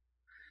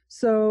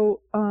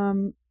 So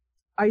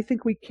I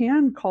think we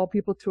can call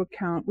people to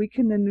account. We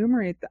can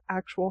enumerate the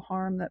actual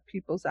harm that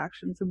people's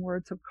actions and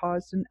words have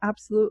caused. And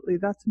absolutely,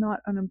 that's not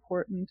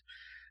unimportant.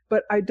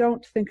 But I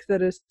don't think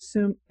that as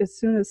soon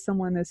as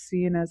someone is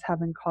seen as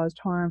having caused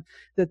harm,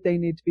 that they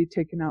need to be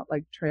taken out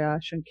like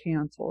trash and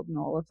canceled and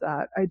all of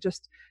that.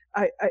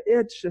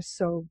 It's just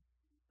so,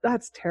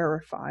 that's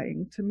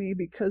terrifying to me,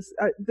 because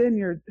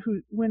then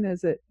when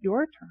is it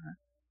your turn?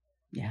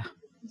 Yeah.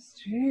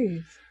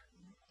 Jeez.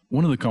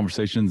 One of the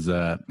conversations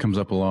that comes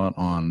up a lot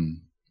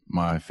on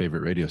my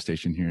favorite radio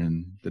station here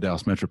in the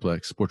Dallas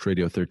Metroplex, Sports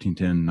Radio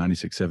 1310,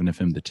 96.7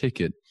 FM, The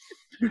Ticket,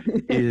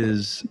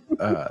 is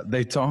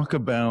they talk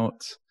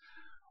about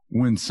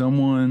when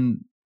someone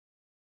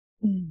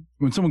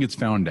gets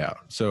found out.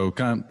 So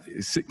kind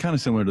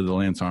of similar to the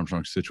Lance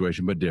Armstrong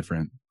situation, but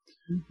different.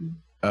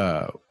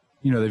 Mm-hmm.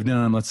 They've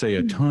done, let's say,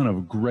 a ton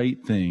of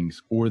great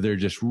things, or they're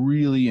just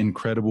really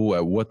incredible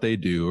at what they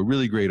do, a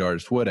really great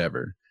artist,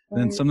 whatever. Right.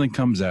 Then something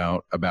comes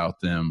out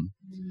about them.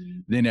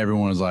 Then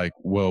everyone is like,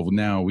 well,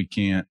 now we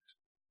can't,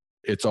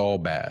 it's all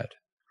bad.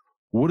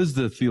 What is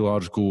the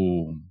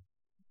theological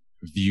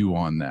view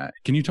on that?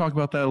 Can you talk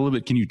about that a little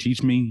bit? Can you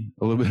teach me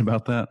a little bit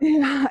about that?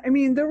 Yeah, I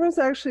mean, there was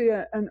actually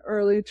an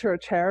early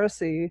church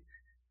heresy.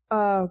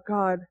 Oh,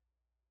 God.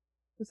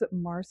 Was it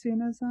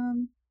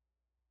Marcionism?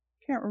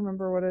 Can't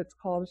remember what it's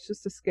called. It's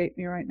just escaped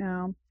me right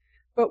now.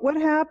 But what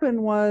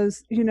happened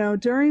was,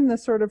 during the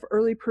sort of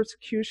early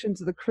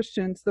persecutions of the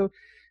Christians,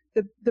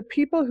 the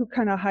people who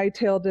kind of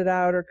hightailed it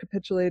out or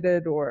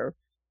capitulated or,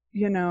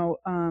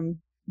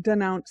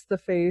 denounced the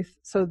faith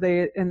so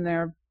they and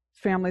their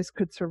families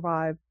could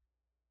survive.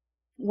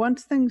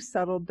 Once things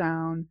settled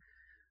down,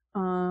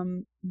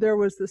 there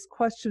was this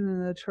question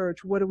in the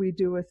church: what do we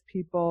do with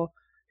people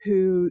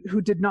who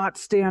did not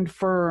stand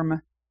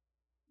firm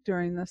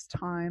during this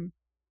time?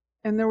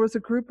 And there was a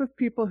group of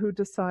people who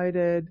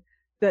decided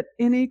that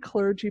any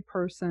clergy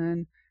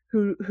person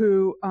who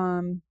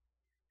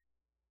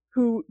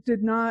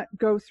did not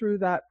go through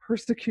that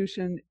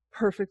persecution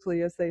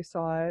perfectly as they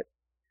saw it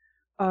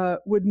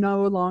would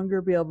no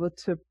longer be able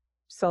to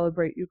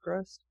celebrate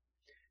Eucharist,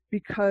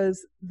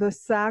 because the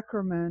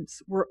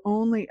sacraments were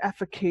only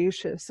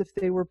efficacious if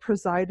they were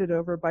presided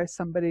over by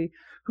somebody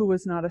who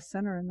was not a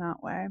sinner in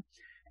that way.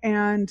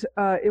 And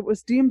it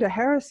was deemed a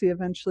heresy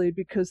eventually,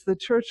 because the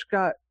church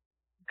got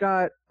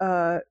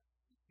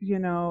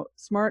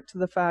smart to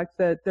the fact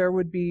that there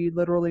would be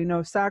literally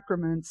no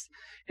sacraments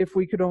if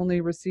we could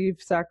only receive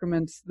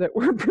sacraments that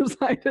were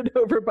presided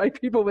over by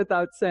people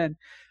without sin.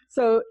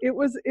 So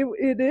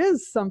it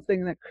is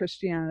something that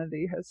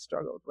Christianity has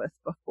struggled with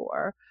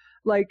before.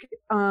 Like,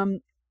 are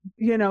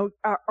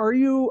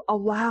you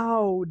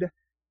allowed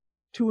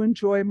to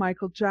enjoy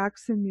Michael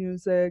Jackson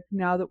music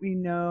now that we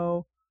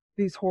know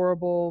these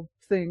horrible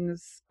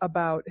things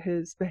about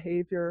his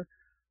behavior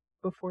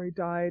before he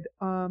died?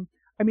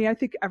 I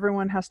think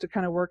everyone has to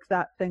kind of work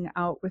that thing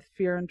out with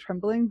fear and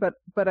trembling, but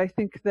I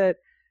think that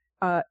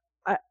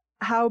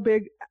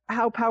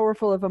how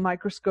powerful of a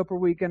microscope are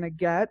we going to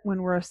get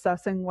when we're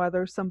assessing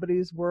whether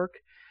somebody's work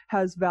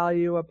has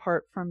value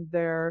apart from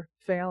their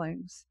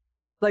failings?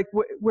 Like,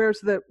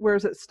 where's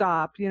it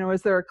stop?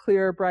 Is there a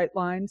clear, bright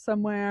line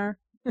somewhere?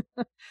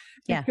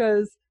 Yeah.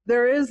 Because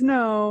there is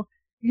no,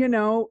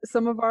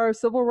 some of our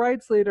civil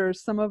rights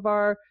leaders, some of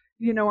our,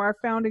 our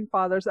founding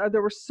fathers,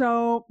 there were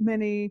so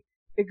many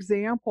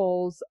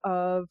examples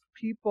of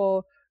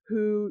people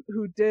who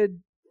did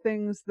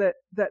things that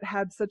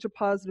had such a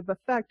positive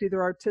effect,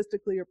 either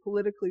artistically or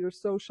politically or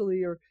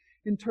socially or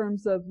in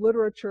terms of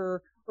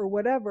literature or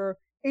whatever,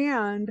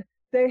 and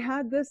they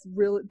had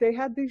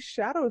these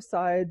shadow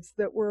sides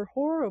that were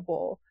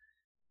horrible.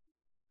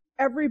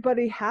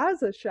 Everybody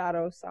has a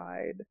shadow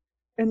side.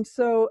 And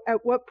so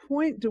at what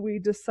point do we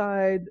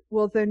decide,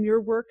 well, then your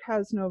work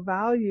has no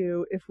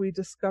value if we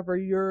discover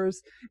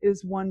yours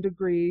is 1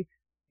 degree,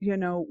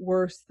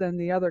 worse than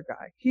the other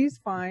guy? He's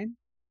fine.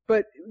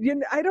 But,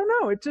 I don't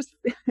know. It just,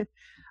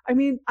 I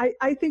mean,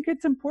 I think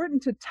it's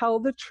important to tell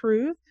the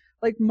truth.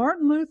 Like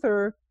Martin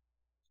Luther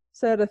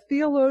said, a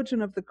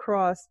theologian of the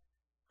cross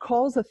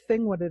calls a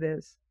thing what it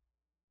is,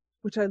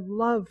 which I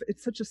love.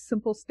 It's such a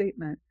simple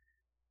statement.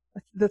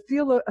 A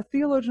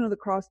theologian of the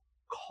cross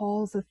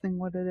calls a thing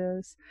what it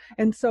is.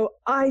 And so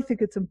I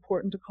think it's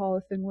important to call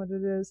a thing what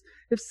it is.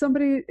 If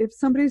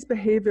somebody's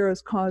behavior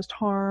has caused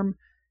harm,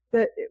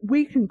 that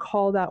we can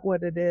call that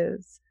what it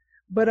is.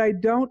 But I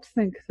don't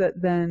think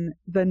that then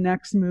the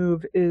next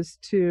move is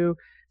to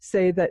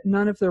say that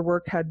none of their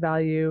work had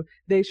value.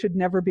 They should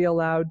never be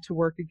allowed to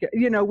work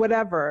again,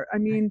 whatever. I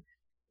mean,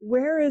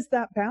 where is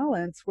that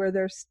balance where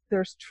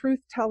there's truth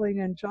telling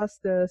and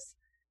justice,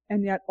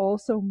 and yet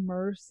also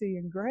mercy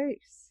and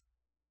grace?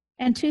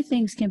 And 2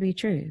 things can be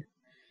true.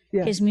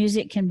 Yes. His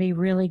music can be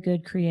really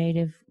good,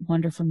 creative,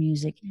 wonderful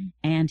music,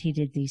 and he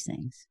did these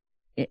things.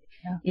 It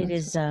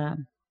is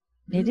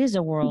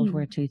a world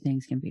where 2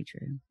 things can be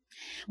true.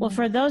 Well,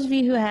 for those of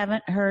you who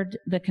haven't heard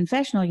the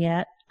confessional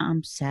yet,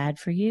 I'm sad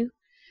for you.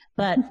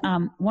 But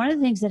one of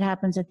the things that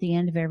happens at the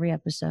end of every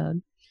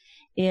episode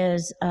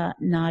is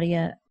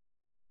Nadia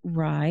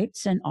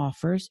writes and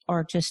offers,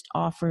 or just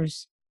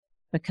offers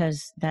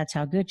because that's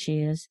how good she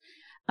is,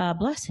 a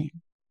blessing.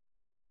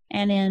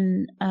 And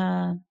in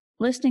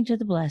listening to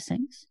the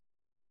blessings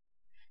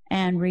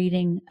and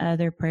reading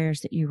other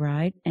prayers that you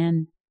write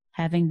and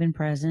having been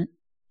present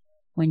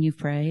when you've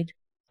prayed,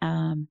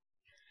 I'm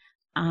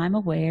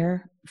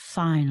aware,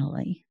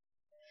 finally,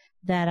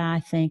 that I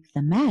think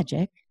the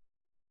magic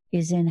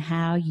is in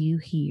how you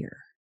hear.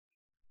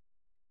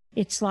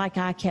 It's like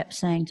I kept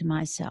saying to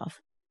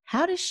myself,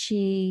 how does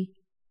she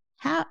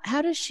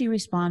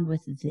respond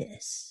with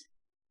this?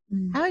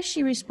 How is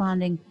she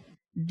responding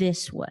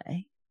this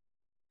way?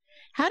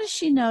 How does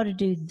she know to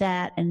do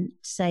that and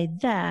say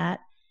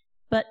that,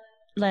 but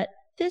let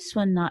this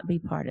one not be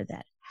part of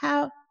that?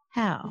 How?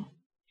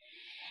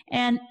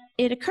 And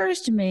it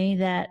occurs to me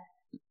that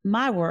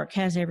my work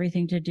has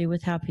everything to do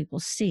with how people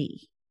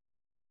see.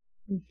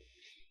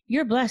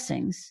 Your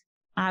blessings,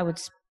 I would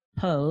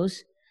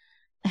suppose,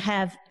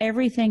 have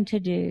everything to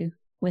do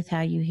with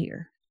how you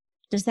hear.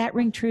 Does that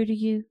ring true to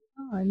you?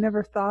 Oh, I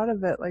never thought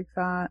of it like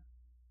that.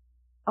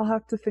 I'll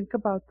have to think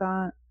about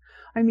that.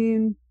 I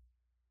mean,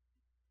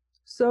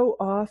 so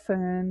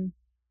often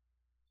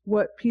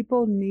what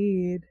people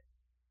need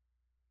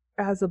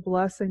as a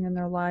blessing in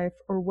their life,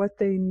 or what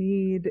they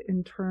need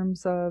in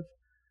terms of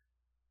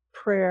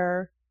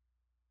prayer,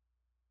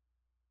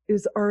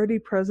 is already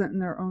present in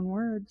their own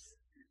words.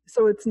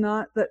 So it's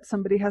not that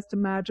somebody has to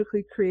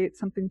magically create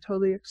something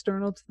totally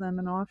external to them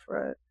and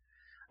offer it.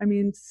 I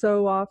mean,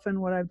 so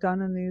often what I've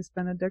done in these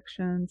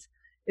benedictions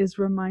is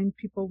remind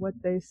people what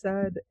they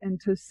said, and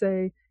to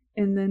say,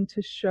 and then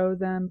to show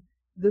them,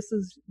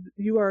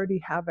 you already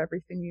have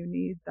everything you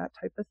need, that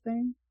type of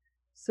thing.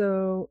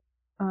 So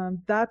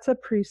that's a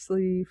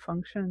priestly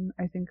function,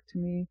 I think, to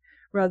me.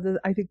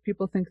 I think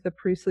people think the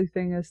priestly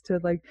thing is to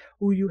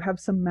you have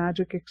some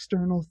magic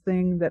external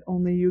thing that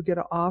only you get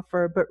to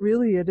offer, but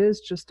really it is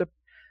just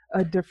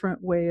a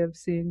different way of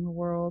seeing the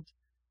world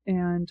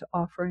and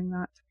offering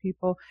that to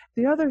people.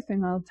 The other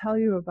thing I'll tell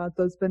you about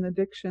those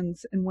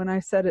benedictions, and when I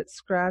said it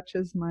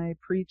scratches my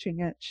preaching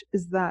itch,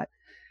 is that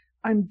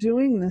I'm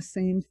doing the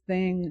same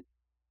thing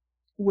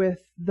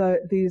with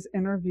these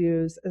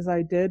interviews as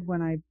I did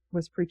when I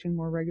was preaching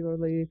more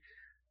regularly.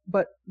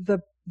 But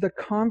the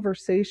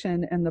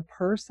conversation and the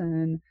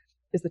person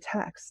is the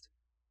text.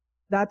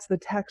 That's the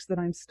text that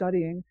I'm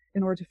studying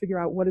in order to figure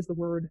out what is the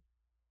word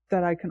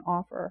that I can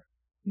offer,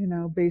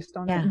 based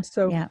on it. And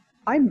so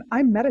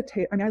I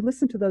meditate. I mean, I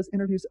listen to those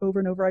interviews over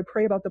and over. I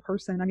pray about the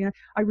person. I mean,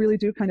 I really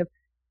do kind of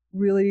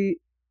really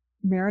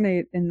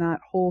marinate in that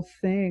whole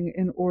thing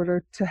in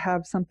order to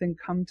have something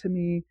come to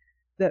me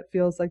that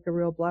feels like a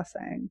real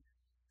blessing.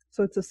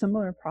 So it's a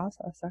similar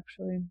process,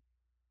 actually.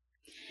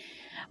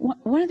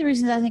 One of the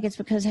reasons I think it's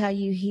because how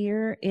you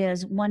hear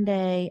is one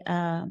day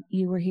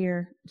you were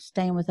here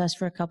staying with us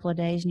for a couple of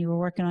days and you were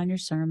working on your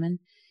sermon.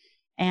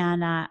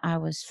 And I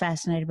was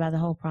fascinated by the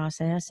whole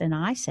process. And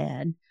I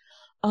said,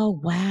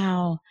 oh,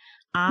 wow,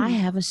 I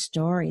have a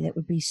story that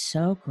would be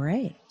so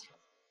great.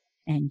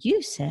 And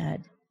you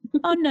said,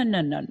 oh,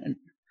 no.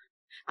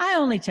 I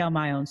only tell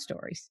my own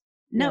stories.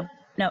 No,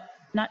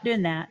 not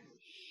doing that.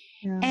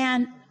 Yeah.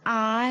 And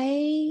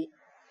I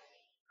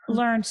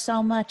learned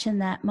so much in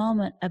that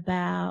moment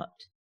about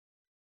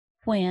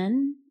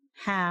when,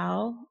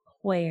 how,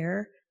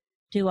 where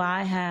do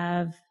I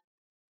have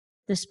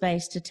the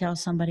space to tell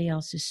somebody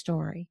else's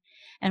story.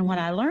 And what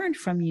I learned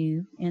from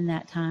you in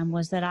that time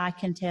was that I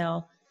can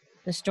tell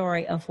the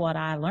story of what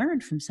I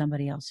learned from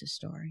somebody else's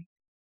story.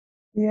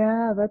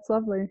 Yeah, that's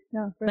lovely.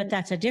 Yeah, great. But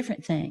that's a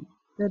different thing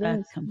It a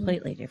is.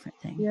 completely different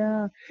thing.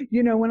 Yeah.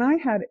 When I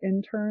had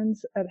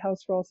interns at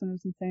House for All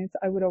Sinners and Saints,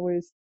 I would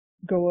always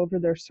go over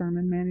their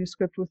sermon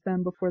manuscript with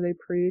them before they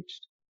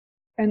preached.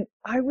 And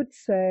I would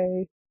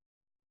say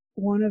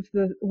one of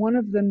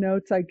the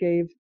notes I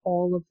gave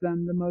all of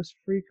them the most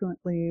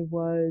frequently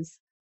was,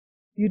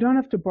 you don't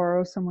have to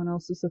borrow someone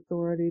else's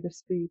authority to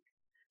speak.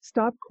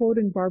 Stop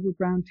quoting Barbara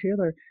Brown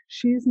Taylor.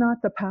 She's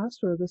not the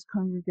pastor of this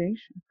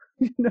congregation.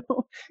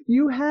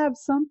 You have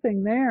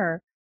something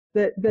there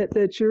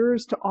that's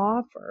yours to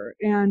offer.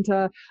 And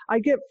I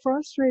get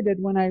frustrated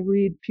when I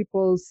read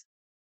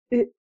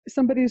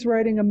somebody's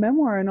writing a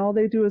memoir and all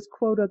they do is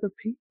quote other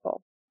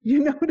people.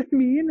 You know what I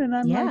mean? And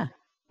I'm like,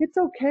 it's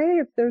okay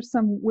if there's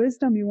some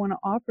wisdom you want to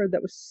offer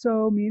that was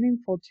so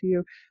meaningful to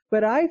you.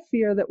 But I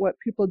fear that what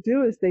people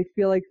do is they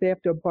feel like they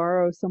have to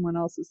borrow someone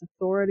else's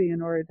authority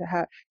in order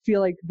to feel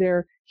like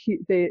that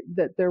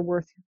they're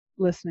worth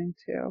listening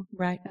to.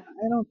 Right. And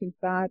I don't think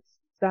that's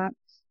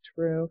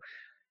true.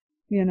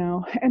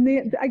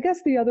 And I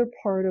guess the other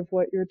part of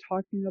what you're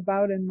talking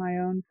about in my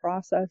own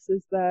process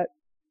is that,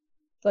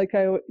 like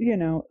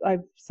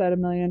I've said a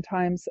million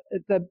times,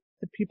 the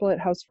people at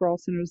House for All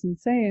Sinners and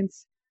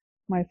Saints,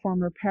 my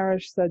former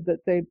parish, said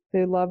that they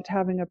loved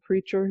having a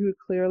preacher who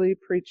clearly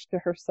preached to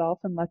herself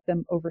and let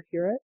them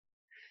overhear it.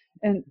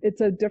 And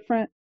it's a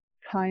different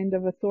kind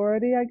of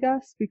authority, I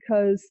guess,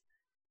 because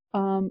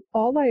when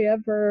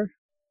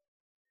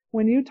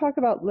you talk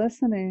about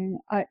listening,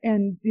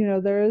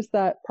 there is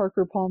that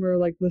Parker Palmer,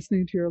 like,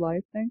 listening to your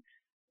life thing,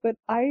 but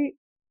I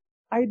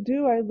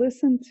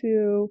listen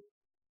to,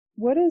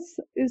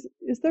 is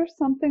there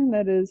something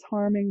that is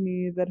harming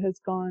me that has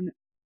gone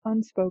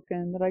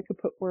unspoken that I could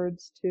put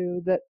words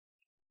to? That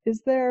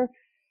is there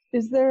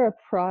a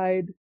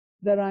pride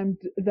that I'm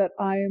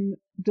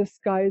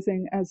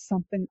disguising as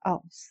something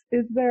else?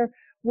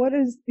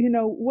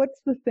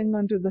 What's the thing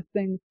under the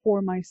thing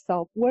for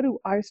myself? What do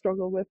I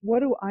struggle with? What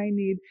do I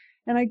need?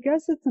 And I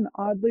guess it's an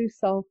oddly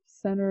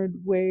self-centered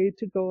way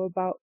to go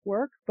about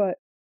work, but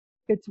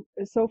it's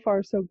so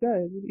far so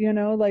good.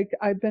 Like,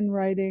 I've been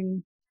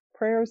writing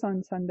prayers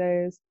on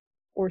Sundays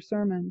or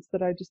sermons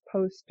that I just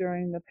post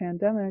during the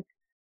pandemic,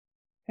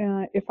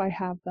 if I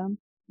have them.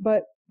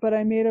 But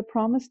I made a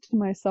promise to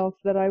myself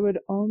that I would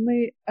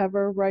only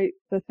ever write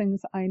the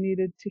things I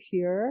needed to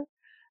hear,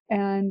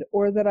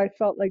 or that I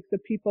felt like the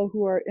people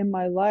who are in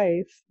my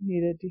life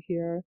needed to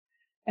hear,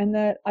 and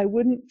that I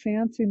wouldn't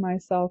fancy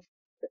myself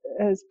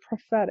as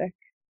prophetic.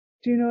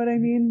 Do you know what I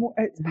mean?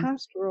 It's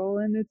pastoral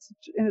and it's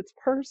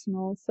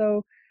personal.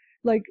 So,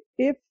 like,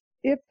 if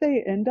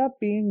they end up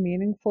being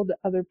meaningful to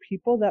other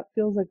people, that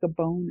feels like a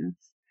bonus.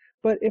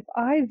 But if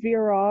I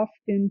veer off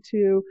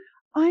into,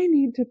 I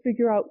need to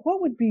figure out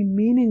what would be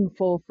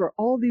meaningful for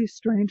all these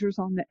strangers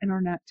on the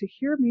internet to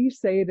hear me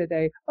say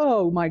today,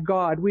 oh my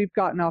God, we've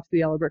gotten off the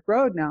yellow brick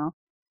road now.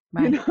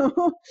 Right.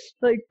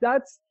 Like,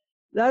 that's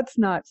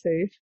not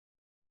safe.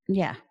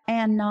 Yeah.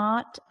 And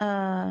not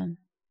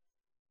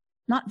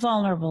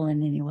vulnerable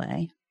in any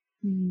way.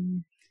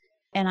 Mm.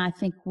 And I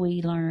think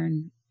we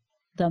learn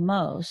the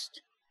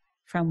most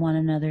from one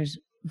another's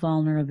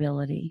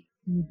vulnerability,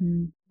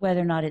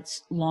 whether or not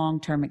it's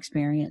long-term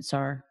experience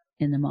or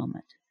in the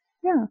moment.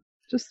 Yeah,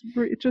 just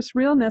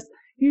realness.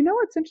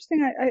 What's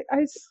interesting?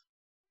 I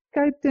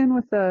Skyped in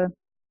with a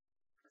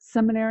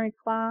seminary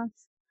class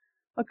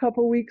a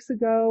couple weeks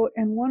ago,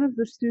 and one of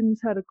the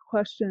students had a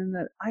question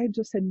that I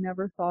just had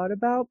never thought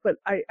about, but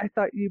I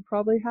thought you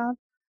probably have.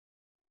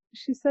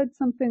 She said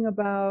something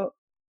about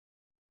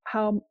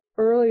how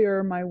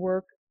earlier my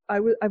work,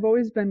 I've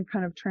always been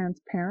kind of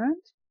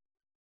transparent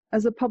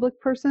as a public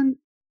person,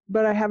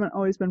 but I haven't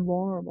always been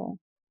vulnerable.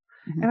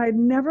 Mm-hmm. And I'd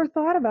never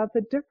thought about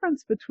the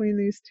difference between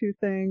these two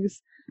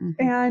things.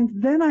 Mm-hmm. And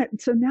then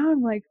so now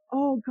I'm like,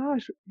 oh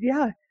gosh,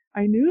 yeah,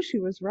 I knew she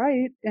was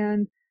right.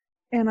 And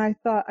I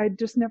thought, I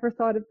just never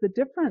thought of the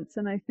difference.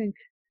 And I think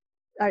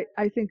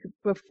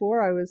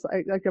before I was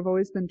like I've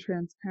always been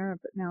transparent,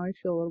 but now I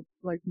feel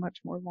like much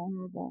more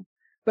vulnerable.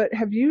 But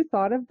have you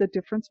thought of the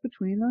difference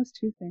between those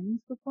two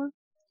things before?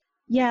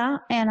 Yeah.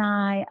 And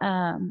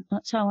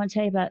so I want to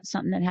tell you about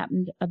something that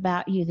happened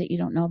about you that you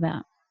don't know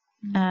about.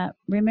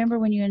 Remember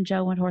when you and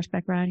Joe went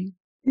horseback riding?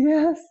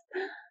 Yes.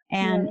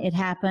 And it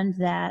happened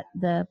that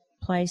the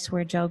place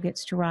where Joe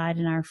gets to ride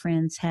and our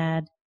friends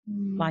had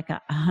like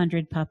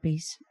 100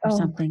 puppies or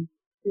something.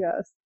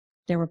 Yes.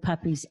 There were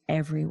puppies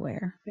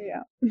everywhere.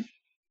 Yeah.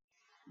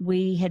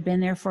 We had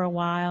been there for a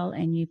while,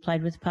 and you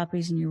played with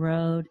puppies and you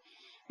rode,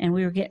 and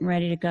we were getting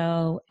ready to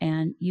go,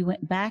 and you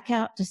went back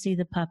out to see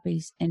the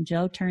puppies, and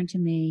Joe turned to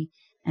me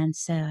and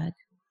said,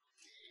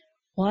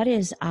 what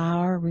is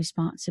our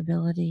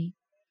responsibility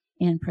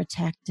in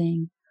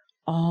protecting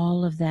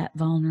all of that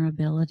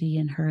vulnerability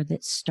in her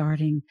that's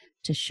starting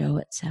to show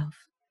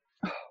itself?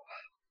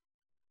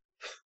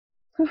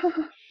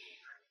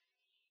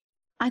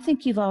 I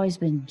think you've always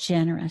been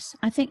generous.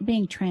 I think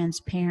being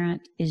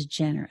transparent is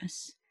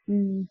generous.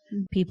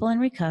 Mm-hmm. People in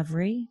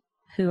recovery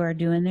who are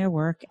doing their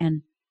work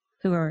and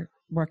who are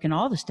working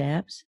all the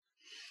steps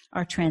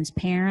are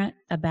transparent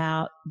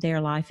about their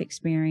life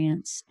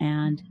experience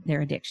and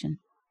their addiction.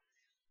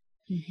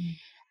 Mm-hmm.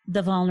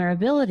 The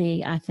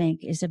vulnerability, I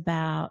think, is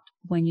about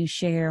when you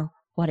share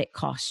what it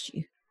costs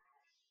you.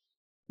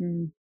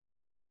 Mm.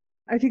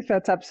 I think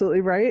that's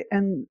absolutely right.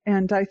 And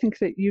I think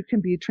that you can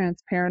be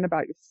transparent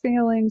about your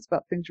failings,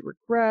 about things you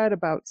regret,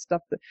 about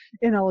stuff that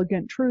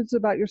inelegant truths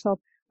about yourself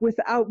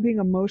without being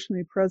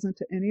emotionally present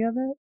to any of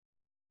it.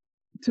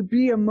 To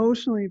be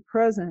emotionally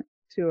present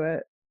to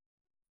it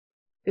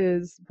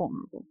is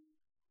vulnerable,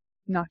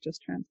 not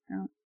just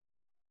transparent.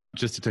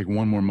 Just to take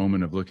one more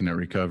moment of looking at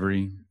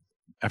recovery,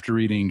 after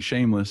reading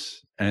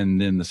Shameless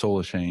and then The Soul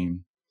of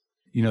Shame,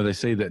 you know, they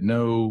say that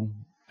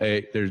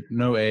there's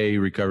no A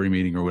recovery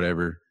meeting or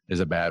whatever is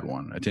a bad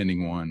one.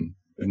 Attending one,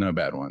 there's no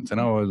bad ones.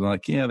 And I was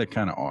like, yeah, there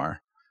kind of are.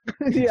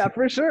 Yeah,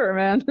 for sure,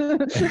 man.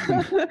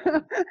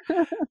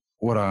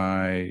 What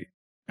I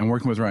am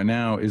working with right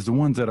now is the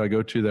ones that I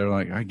go to that are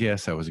like, I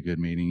guess that was a good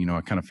meeting. You know,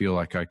 I kind of feel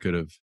like I could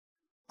have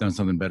done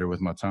something better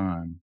with my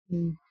time.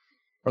 Mm.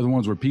 Are the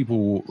ones where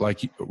people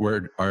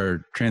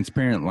are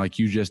transparent like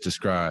you just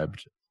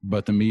described,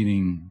 but the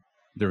meeting,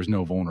 there was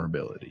no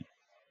vulnerability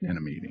in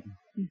a meeting.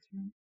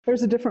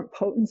 There's a different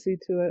potency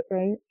to it,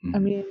 right? Mm-hmm. I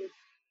mean,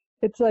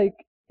 it's like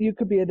you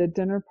could be at a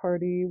dinner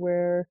party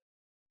where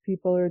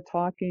people are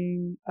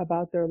talking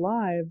about their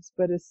lives,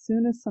 but as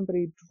soon as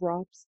somebody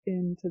drops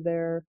into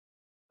their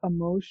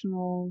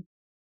emotional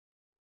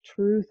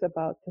truth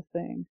about the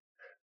thing,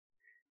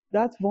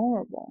 that's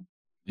vulnerable.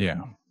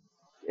 Yeah.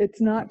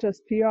 It's not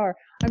just PR.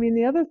 I mean,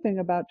 the other thing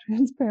about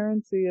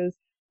transparency is,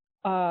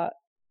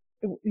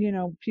 you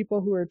know,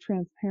 people who are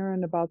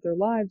transparent about their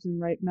lives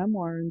and write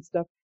memoir and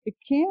stuff, it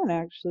can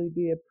actually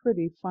be a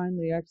pretty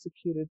finely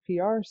executed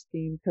PR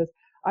scheme, because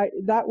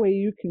that way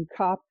you can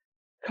cop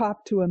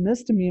to a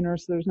misdemeanor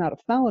so there's not a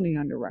felony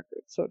on your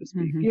record, so to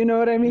speak. Mm-hmm. You know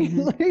what I mean?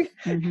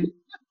 Mm-hmm.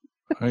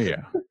 Oh,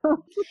 yeah.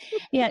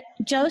 Yeah.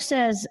 Joe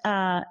says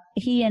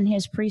he and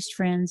his priest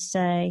friends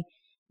say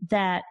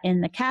that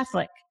in the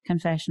Catholic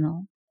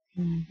confessional,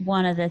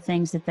 one of the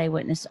things that they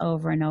witness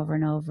over and over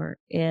and over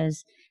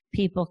is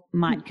people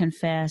might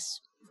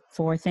confess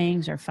 4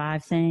 things or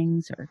 5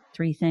 things or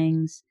 3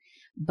 things,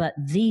 but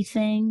the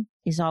thing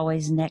is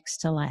always next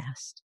to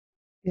last.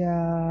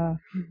 Yeah.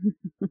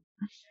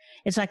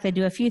 It's like they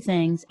do a few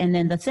things and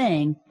then the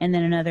thing and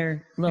then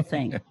another little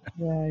thing.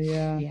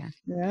 Yeah.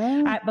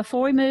 All right.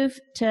 Before we move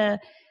to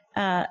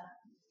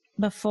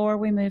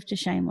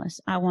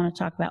Shameless, I want to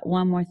talk about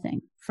one more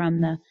thing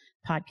from the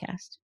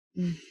podcast.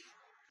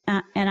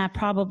 And I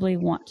probably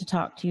want to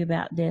talk to you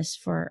about this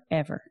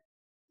forever.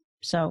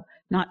 So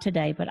not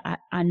today, but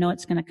I know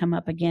it's going to come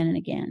up again and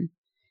again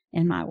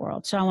in my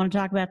world. So I want to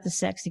talk about the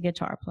sexy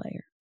guitar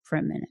player for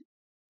a minute.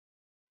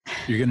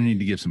 You're going to need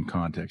to give some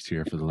context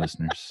here for the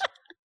listeners.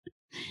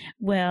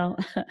 Well,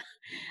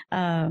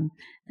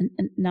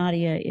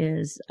 Nadia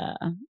is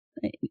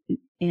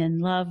in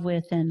love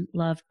with and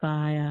loved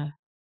by a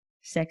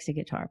sexy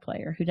guitar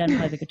player who doesn't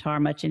play the guitar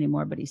much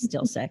anymore, but he's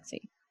still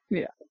sexy.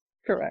 Yeah,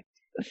 correct.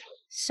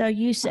 So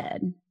you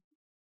said,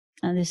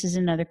 and this is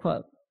another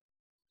quote,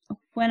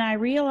 when I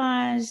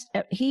realized,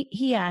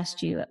 he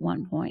asked you at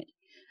one point,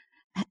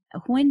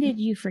 when did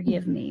you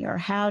forgive me, or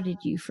how did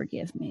you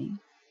forgive me?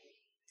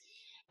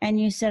 And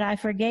you said, I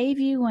forgave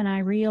you when I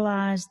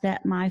realized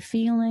that my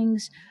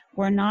feelings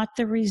were not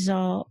the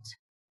result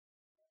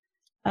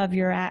of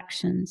your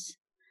actions,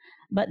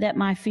 but that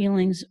my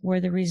feelings were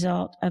the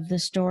result of the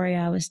story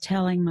I was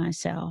telling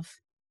myself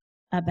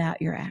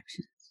about your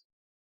actions.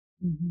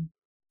 Mm-hmm.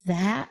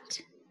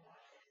 That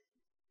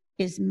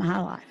is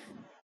my life.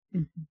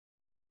 Mm-hmm.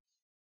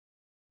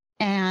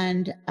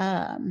 And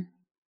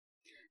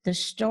the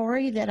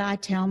story that I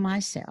tell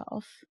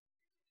myself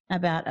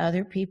about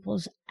other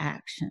people's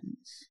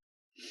actions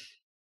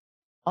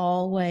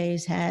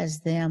always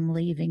has them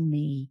leaving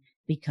me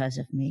because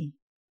of me.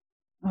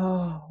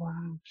 Oh,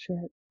 wow.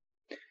 Shit.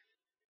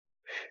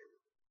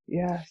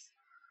 Yes.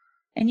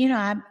 And, you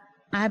know,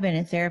 I've been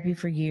in therapy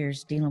for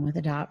years dealing with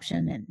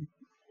adoption and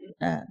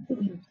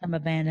some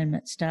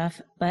abandonment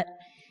stuff. But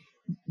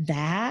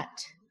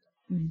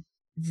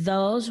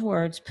those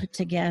words put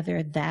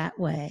together that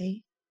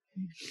way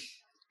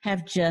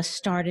have just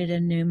started a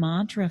new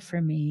mantra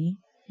for me.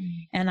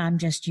 And I'm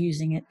just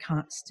using it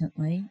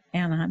constantly.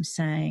 And I'm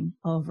saying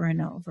over and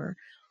over,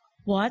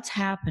 what's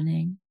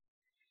happening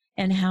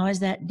and how is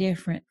that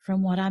different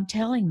from what I'm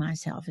telling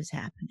myself is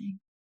happening?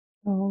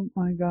 Oh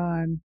my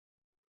God.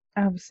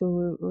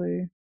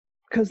 Absolutely.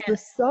 Because the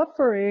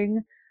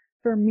suffering,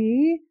 for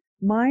me,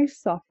 my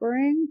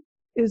suffering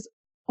is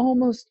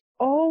almost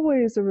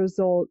always a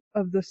result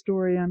of the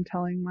story I'm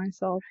telling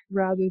myself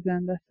rather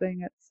than the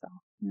thing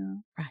itself. Yeah.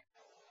 Right.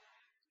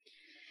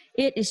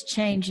 It is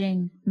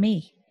changing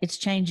me. It's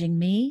changing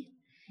me.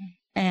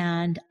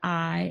 And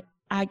I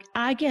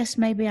guess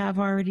maybe I've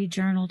already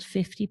journaled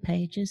 50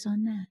 pages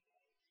on that.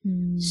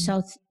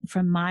 So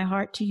from my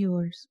heart to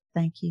yours,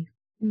 thank you.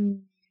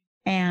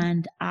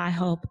 And I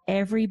hope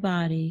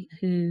everybody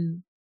who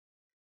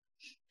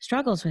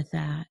struggles with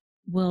that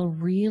will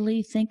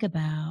really think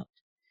about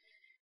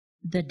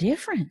the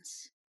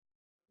difference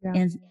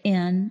Yeah.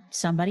 in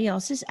somebody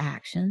else's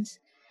actions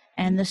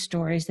and the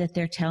stories that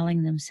they're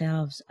telling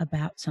themselves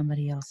about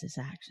somebody else's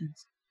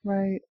actions.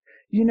 Right.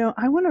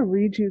 I want to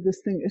read you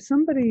this thing. If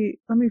somebody,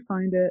 let me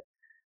find it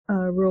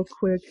real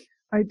quick.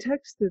 I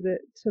texted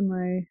it to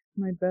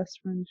my best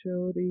friend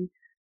Jody,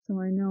 so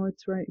I know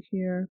it's right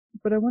here.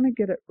 But I want to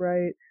get it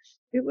right.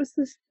 It was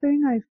this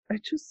thing I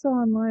just saw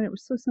online. It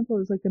was so simple. It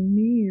was like a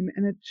meme,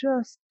 and it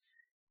just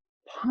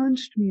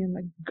punched me in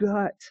the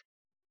gut.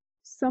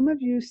 Some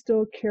of you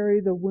still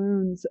carry the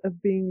wounds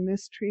of being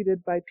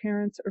mistreated by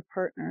parents or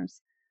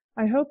partners.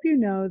 I hope you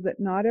know that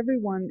not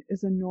everyone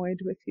is annoyed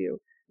with you.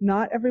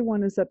 Not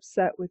everyone is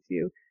upset with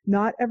you.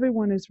 Not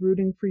everyone is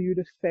rooting for you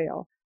to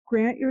fail.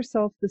 Grant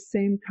yourself the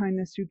same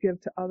kindness you give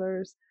to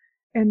others.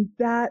 And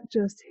that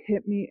just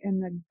hit me in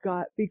the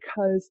gut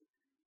because,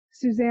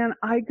 Suzanne,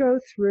 I go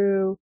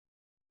through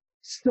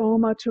so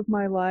much of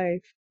my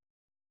life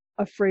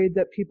afraid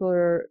that people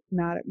are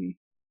mad at me,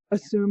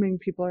 assuming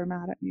people are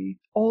mad at me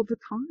all the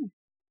time.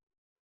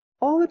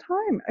 All the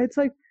time. It's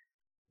like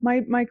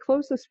my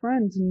closest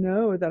friends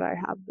know that I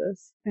have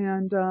this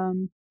and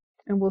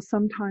will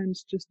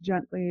sometimes just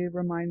gently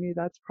remind me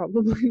that's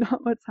probably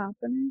not what's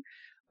happening.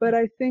 But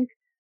I think,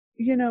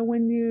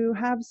 when you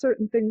have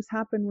certain things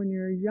happen when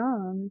you're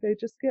young, they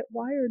just get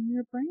wired in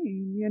your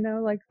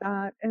brain, like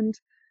that. And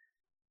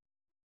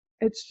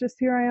it's just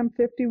here I am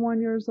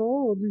 51 years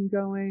old and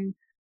going,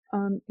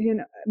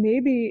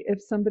 maybe if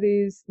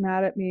somebody's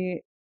mad at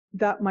me,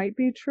 that might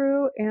be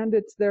true. And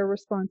it's their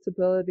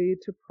responsibility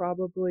to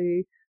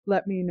probably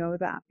let me know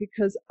that,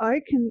 because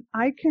I can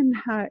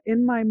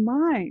in my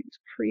mind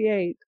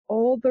create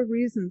all the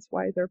reasons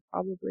why they're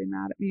probably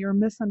mad at me or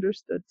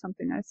misunderstood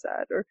something I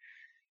said, or,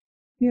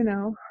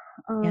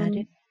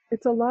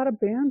 it's a lot of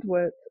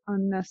bandwidth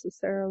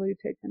unnecessarily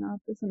taken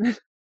up, isn't it?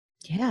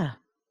 Yeah.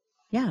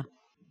 Yeah.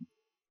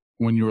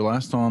 When you were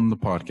last on the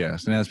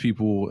podcast, and as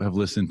people have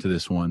listened to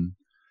this one's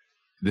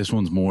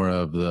more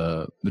of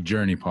the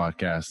journey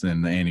podcast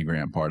than the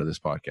Enneagram part of this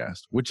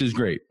podcast, which is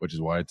great, which is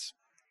why it's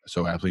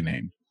so aptly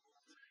named.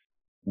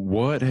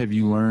 What have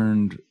you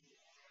learned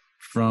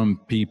from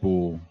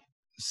people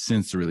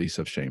since the release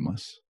of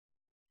Shameless?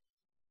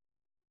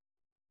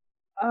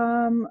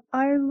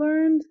 I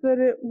learned that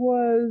it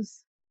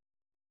was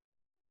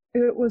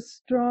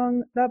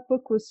strong. That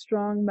book was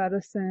strong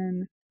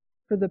medicine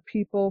for the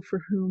people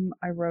for whom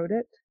I wrote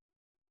it,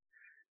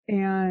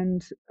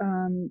 and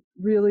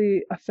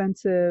really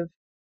offensive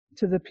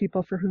to the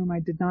people for whom I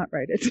did not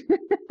write it.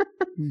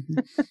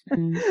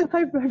 Mm-hmm.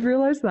 I've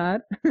realized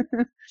that.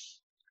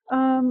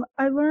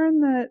 I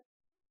learned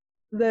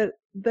that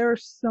there are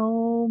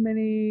so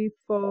many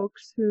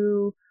folks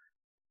who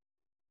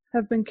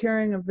have been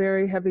carrying a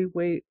very heavy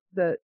weight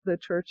that the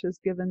church has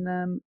given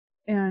them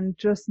and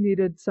just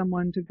needed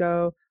someone to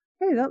go,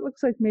 hey, that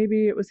looks like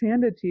maybe it was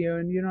handed to you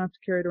and you don't have to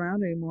carry it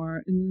around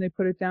anymore. And then they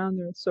put it down.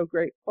 They're so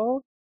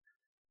grateful.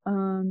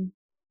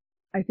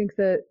 I think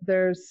that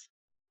there's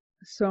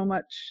so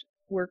much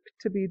work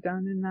to be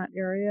done in that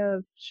area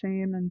of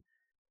shame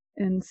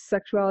and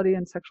sexuality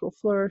and sexual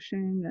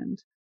flourishing,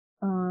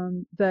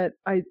 and that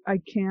I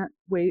can't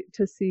wait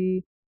to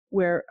see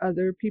where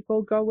other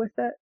people go with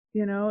it.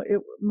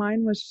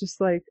 Mine was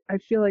just like, I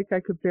feel like I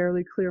could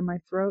barely clear my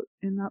throat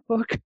in that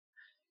book.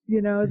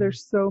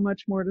 There's so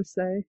much more to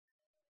say.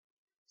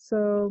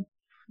 So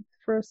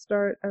for a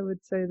start, I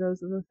would say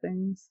those are the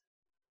things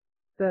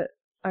that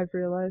I've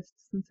realized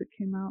since it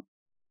came out.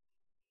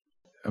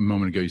 A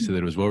moment ago, you said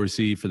that it was well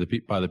received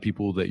by the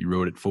people that you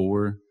wrote it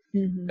for,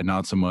 mm-hmm. and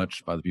not so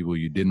much by the people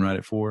you didn't write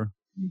it for.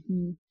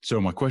 Mm-hmm.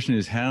 So my question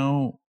is,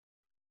 how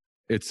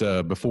it's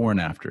a before and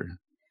after.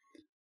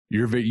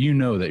 You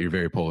know that you're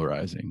very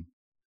polarizing,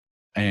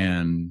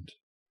 and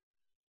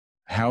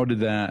how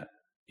did that,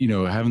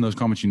 having those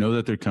comments,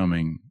 that they're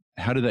coming,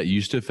 how did that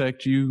used to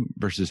affect you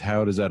versus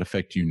how does that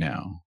affect you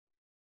now?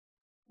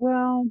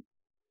 Well,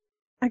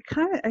 I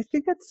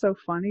think it's so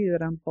funny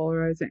that I'm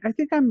polarizing. I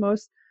think I'm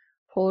most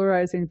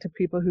polarizing to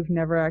people who've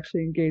never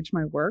actually engaged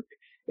my work.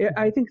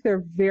 I think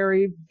they're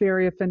very,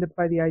 very offended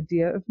by the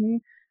idea of me,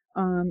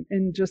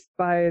 and just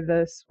by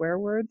the swear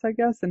words, I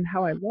guess, and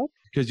how I look.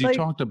 Because you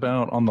talked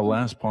about on the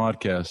last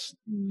podcast,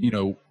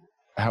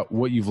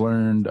 what you've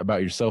learned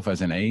about yourself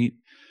as an 8.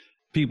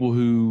 People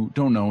who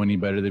don't know any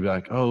better, they'd be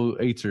like, "Oh,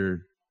 8s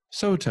are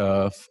so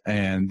tough,"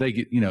 and they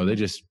get, they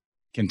just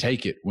can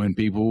take it when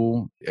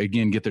people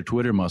again get their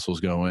Twitter muscles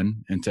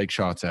going and take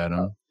shots at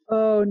them.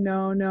 Oh,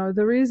 no.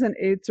 The reason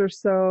 8s are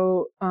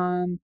so,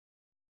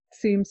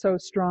 seem so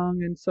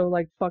strong and so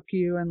like, fuck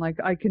you, and like,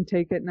 I can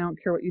take it and I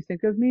don't care what you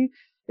think of me.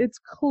 It's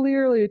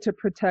clearly to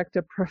protect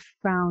a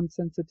profound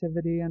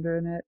sensitivity under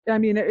it. I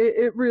mean,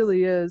 it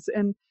really is.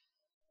 And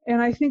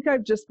I think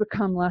I've just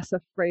become less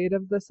afraid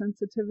of the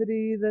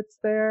sensitivity that's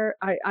there.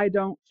 I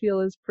don't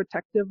feel as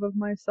protective of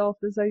myself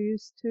as I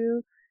used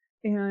to.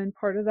 And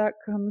part of that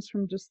comes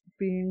from just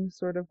being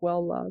sort of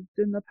well loved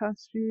in the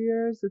past few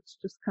years. It's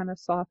just kind of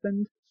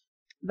softened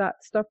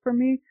that stuff for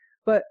me.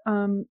 But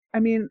a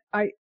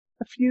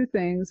few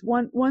things.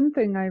 One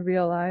thing I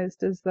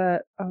realized is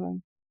that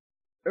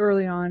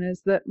early on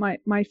is that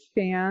my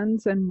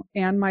fans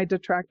and my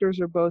detractors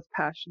are both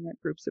passionate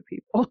groups of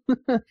people,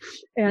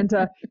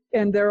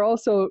 and they're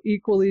also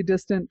equally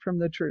distant from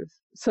the truth.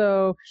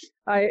 So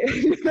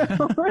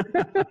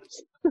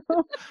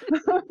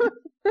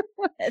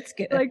That's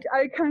good. Like,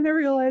 I kind of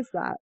realize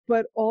that,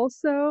 but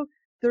also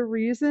the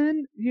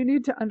reason you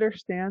need to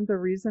understand, the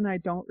reason I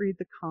don't read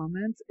the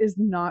comments is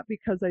not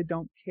because I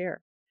don't care.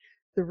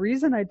 The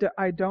reason I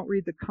don't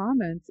read the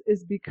comments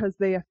is because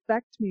they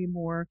affect me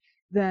more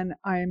than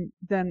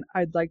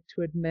I'd like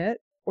to admit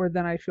or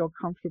than I feel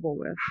comfortable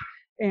with.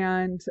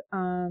 And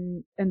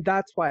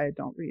that's why I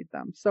don't read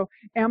them. So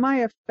am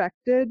I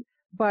affected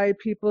by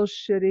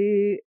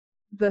the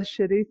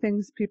shitty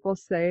things people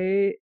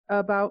say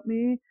about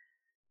me?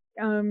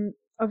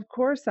 Of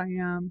course I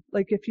am.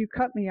 Like, if you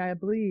cut me, I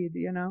bleed,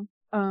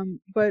 and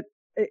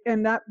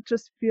that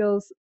just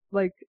feels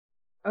like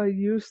a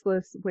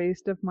useless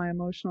waste of my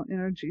emotional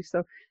energy.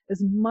 So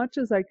as much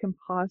as I can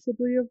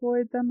possibly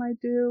avoid them, I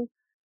do.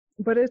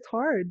 But it's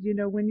hard,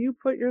 when you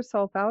put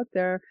yourself out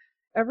there.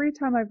 Every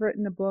time I've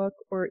written a book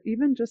or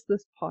even just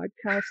this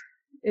podcast,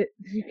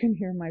 you can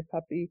hear my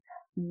puppy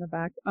in the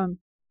back.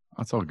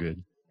 That's all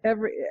good.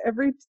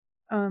 Every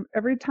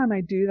time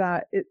I do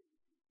that,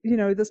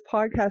 this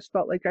podcast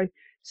felt like I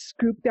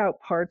scooped out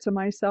parts of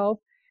myself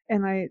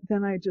and I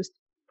just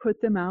put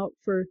them out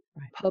for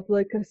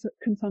public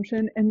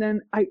consumption. And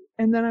then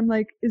I'm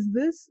like, is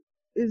this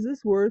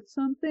worth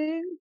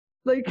something?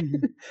 Like,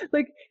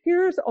 like,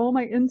 here's all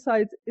my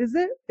insights. Is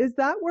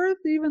that worth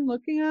even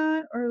looking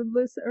at or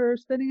listen or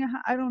spending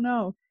I don't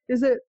know.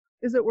 Is it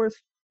worth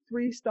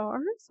 3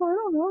 stars? I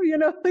don't know,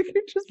 like,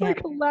 you're just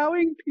like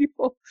allowing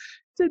people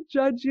to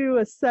judge you,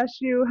 assess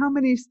you. How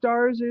many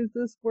stars is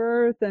this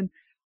worth? And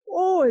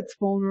it's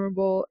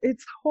vulnerable.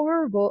 It's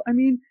horrible. I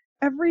mean,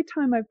 every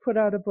time I've put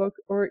out a book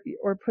or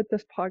put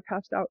this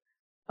podcast out,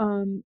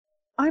 I'm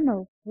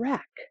a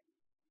wreck.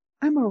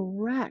 I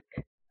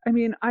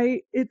mean,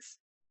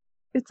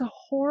 it's a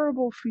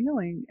horrible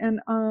feeling.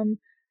 And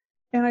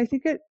I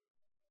think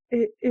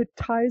it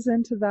ties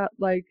into that,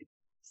 like,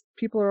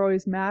 people are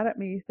always mad at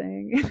me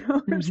thing,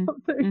 or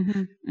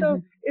something.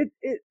 So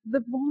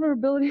the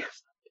vulnerability of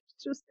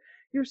just,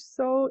 you're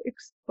so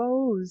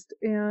exposed.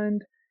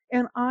 And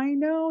I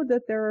know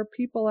that there are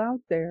people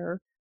out there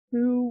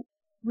who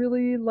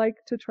really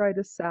like to try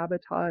to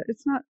sabotage.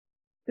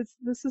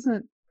 This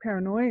isn't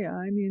paranoia.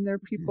 I mean, there are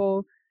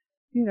people,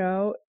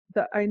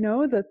 that I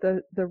know that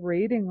the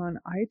rating on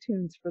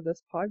iTunes for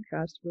this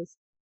podcast was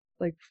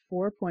like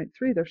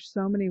 4.3. There's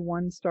so many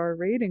 1-star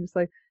ratings.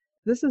 Like,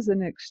 this is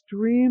an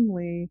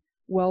extremely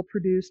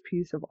well-produced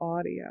piece of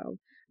audio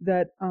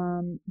that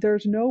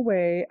there's no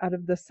way out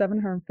of the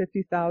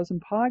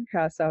 750,000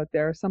 podcasts out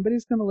there,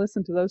 somebody's going to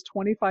listen to those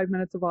 25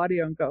 minutes of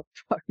audio and go,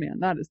 fuck, man,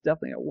 that is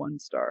definitely a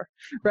 1-star,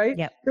 right?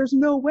 Yep. There's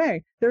no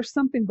way. There's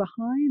something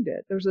behind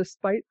it. There's a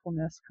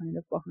spitefulness kind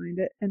of behind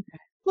it. And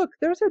look,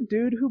 there's a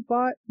dude who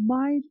bought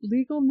my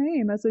legal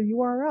name as a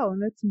URL,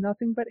 and it's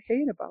nothing but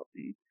hate about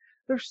me.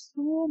 There's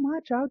so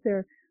much out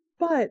there,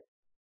 but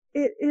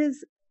it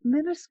is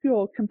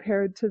minuscule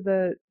compared to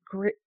the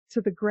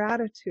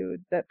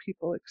gratitude that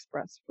people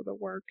express for the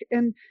work.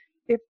 And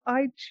if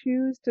I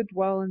choose to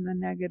dwell in the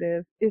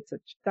negative,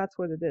 that's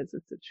what it is.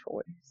 It's a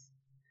choice,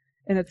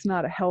 and it's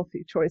not a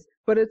healthy choice.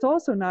 But it's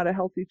also not a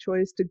healthy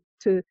choice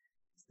to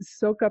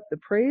soak up the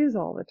praise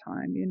all the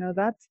time.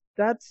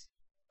 That's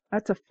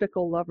a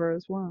fickle lover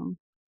as well.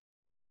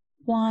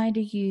 Why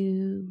do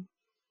you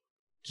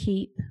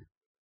keep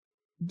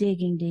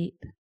digging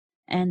deep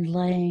and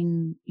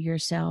laying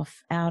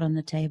yourself out on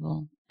the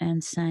table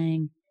and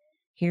saying,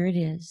 here it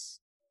is.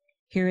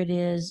 Here it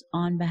is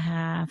on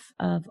behalf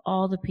of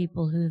all the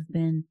people who've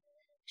been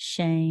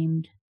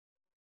shamed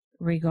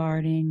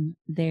regarding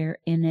their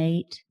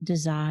innate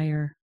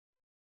desire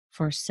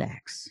for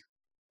sex.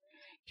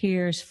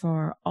 Here's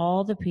for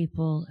all the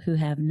people who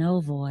have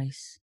no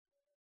voice,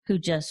 who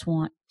just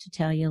want to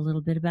tell you a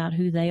little bit about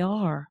who they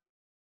are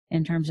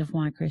in terms of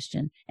why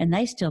Christian, and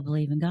they still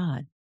believe in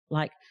God.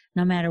 Like,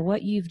 no matter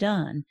what you've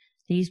done,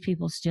 these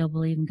people still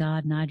believe in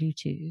God, and I do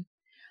too.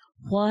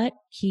 What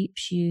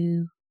keeps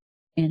you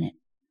in it?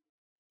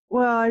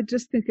 Well, I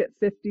just think at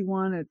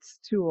 51, it's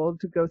too old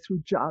to go through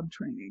job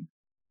training.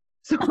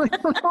 So I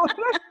don't know.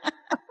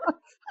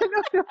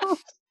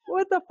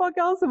 What the fuck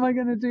else am I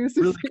going to do?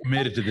 Really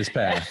committed to this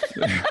path.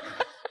 What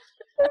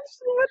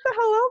the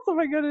hell else am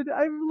I going to do?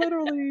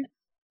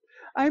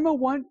 I'm a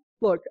one.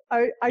 Look,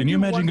 Can you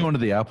imagine going to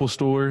the Apple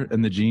store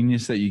and the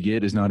genius that you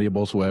get is Nadia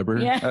Bolz-Weber?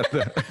 Yeah.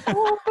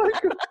 Oh my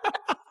God.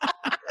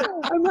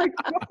 I'm like,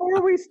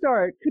 before we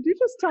start, could you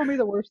just tell me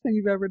the worst thing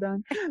you've ever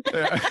done?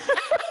 Yeah.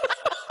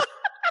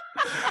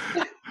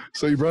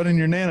 So you brought in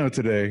your Nano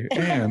today,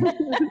 and that's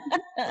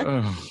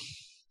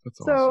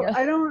so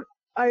awesome.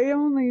 I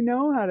only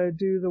know how to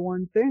do the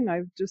one thing.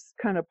 I've just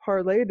kind of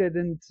parlayed it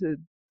into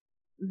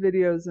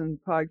videos and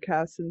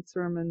podcasts and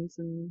sermons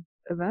and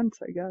events,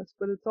 I guess,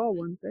 but it's all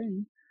one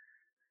thing.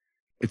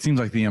 It seems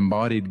like the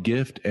embodied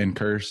gift and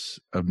curse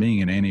of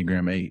being an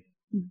Enneagram 8.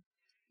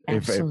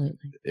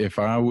 Absolutely. If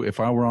I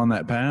were on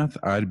that path,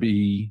 I'd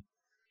be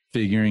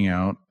figuring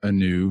out a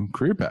new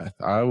career path.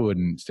 I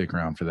wouldn't stick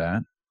around for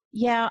that.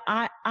 Yeah,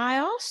 I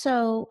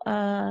also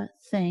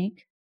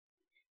think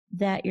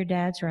that your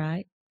dad's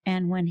right.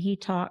 And when he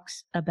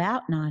talks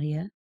about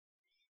Nadia,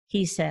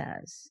 he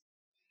says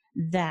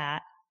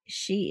that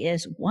she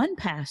is one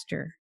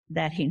pastor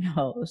that he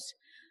knows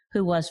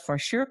who was for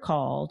sure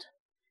called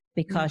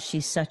because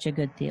she's such a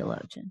good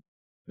theologian.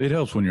 It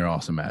helps when you're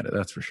awesome at it,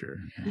 that's for sure.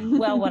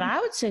 Well, what I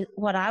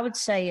would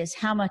say is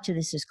how much of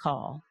this is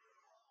call?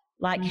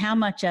 Like how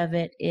much of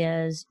it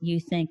is you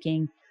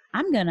thinking,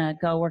 I'm going to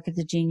go work at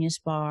the Genius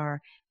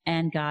Bar,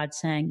 and God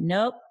saying,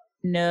 nope,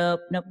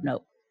 nope, nope,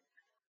 nope.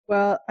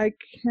 Well, I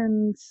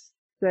can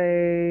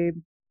say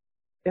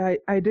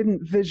I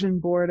didn't vision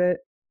board it.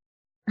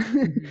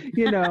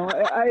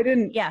 I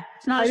didn't. Yeah,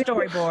 it's not a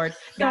storyboard.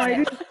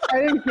 I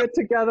didn't get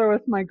together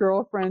with my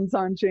girlfriends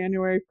on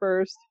January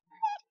 1st,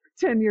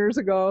 10 years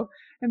ago,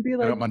 and be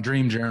like, I got my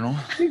dream journal.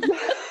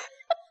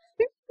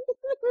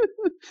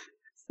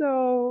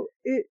 So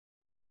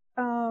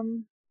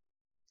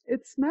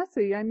it's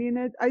messy. I mean,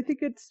 I think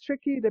it's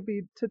tricky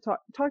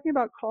talking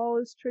about call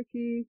is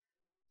tricky.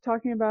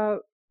 Talking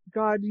about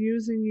God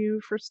using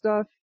you for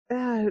stuff,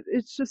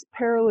 it's just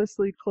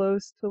perilously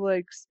close to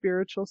like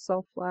spiritual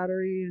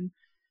self-flattery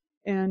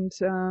and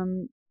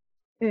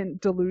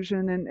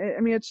delusion. And I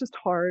mean, it's just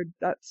hard.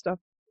 That stuff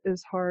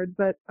is hard.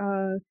 But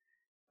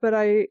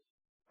I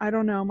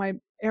don't know. My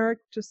Eric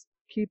just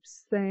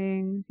keeps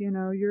saying,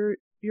 you're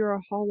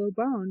a hollow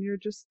bone. You're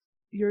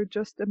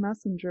just a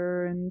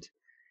messenger. And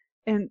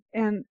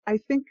I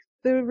think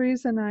the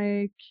reason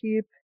I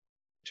keep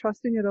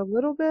trusting it a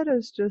little bit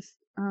is just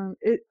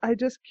I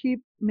just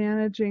keep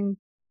managing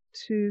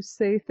to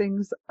say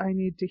things I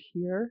need to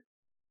hear.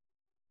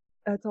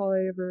 That's all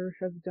I ever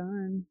have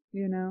done,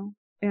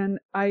 and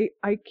I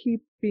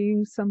keep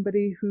being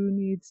somebody who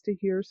needs to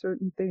hear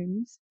certain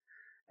things,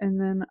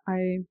 and then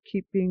I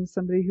keep being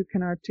somebody who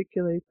can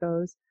articulate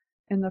those.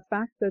 And the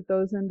fact that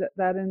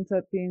that ends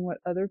up being what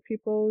other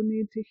people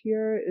need to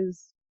hear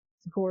is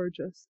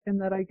gorgeous, and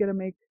that I get to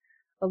make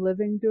a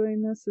living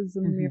doing this is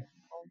a miracle.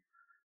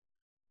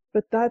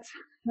 But that's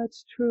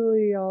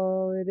truly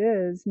all it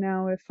is.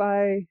 Now, if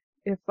I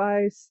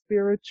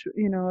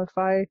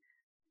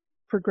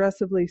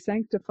progressively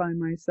sanctify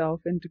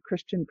myself into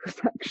Christian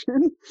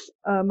perfection,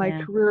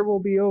 my career will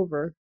be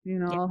over.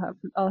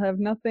 I'll have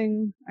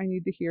nothing I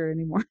need to hear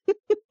anymore.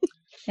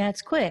 Yeah,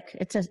 it's quick.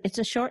 It's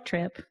a short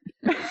trip.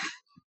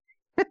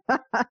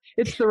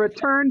 It's the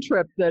return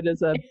trip that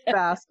is a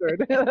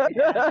bastard.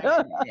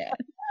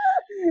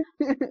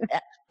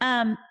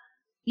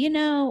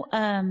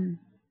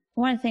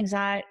 One of the things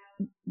I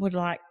would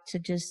like to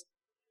just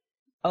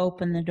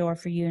open the door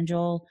for you and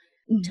Joel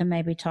to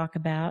maybe talk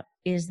about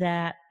is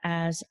that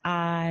as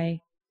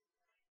I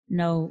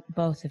know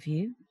both of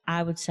you,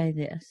 I would say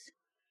this.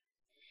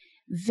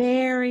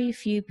 Very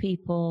few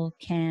people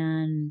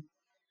can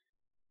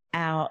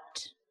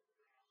out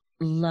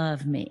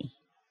love me.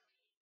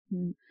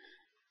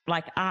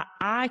 Like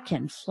I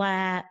can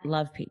flat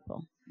love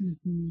people.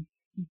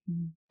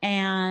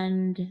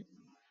 And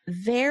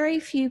very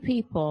few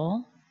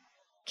people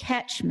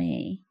catch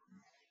me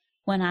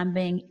when I'm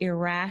being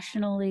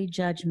irrationally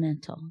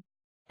judgmental.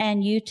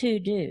 And you two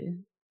do.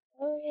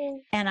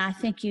 And I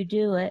think you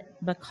do it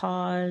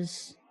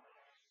because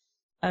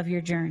of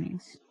your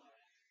journeys.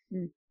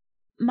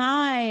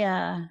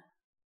 My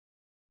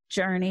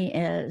journey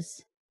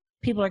is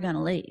people are going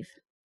to leave.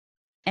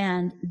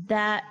 And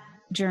that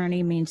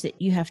journey means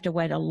that you have to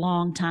wait a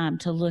long time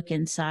to look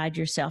inside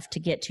yourself to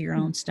get to your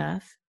own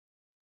stuff.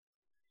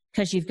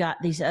 Because you've got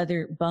these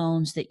other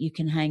bones that you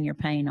can hang your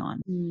pain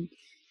on.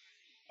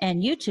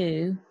 And you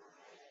two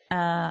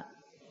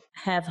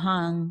have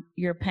hung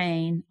your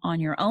pain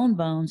on your own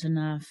bones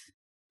enough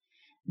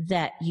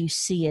that you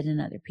see it in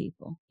other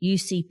people. You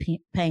see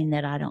pain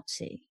that I don't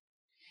see.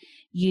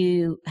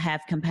 You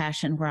have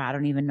compassion where I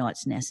don't even know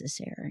it's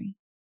necessary.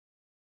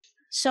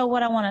 So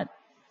what I want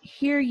to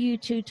hear you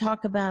two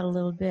talk about a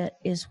little bit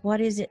is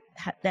what is it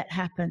that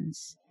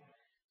happens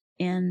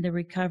in the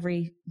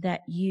recovery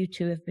that you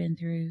two have been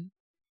through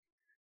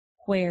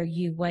where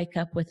you wake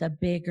up with a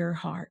bigger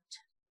heart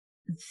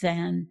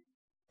than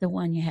the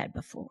one you had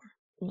before.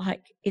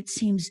 Like it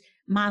seems,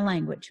 my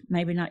language,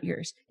 maybe not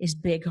yours, is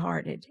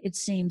big-hearted. It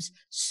seems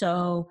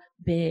so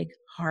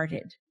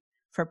big-hearted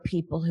for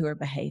people who are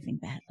behaving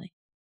badly.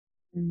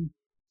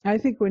 I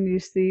think when you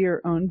see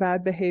your own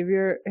bad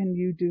behavior and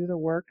you do the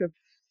work of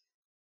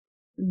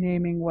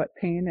naming what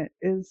pain it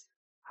is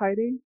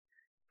hiding,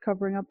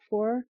 covering up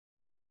for,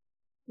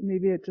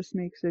 maybe it just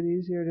makes it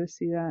easier to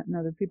see that in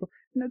other people.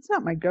 And it's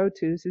not my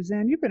go-to,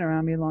 Suzanne. You've been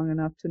around me long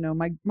enough to know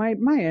my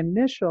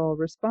initial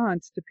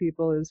response to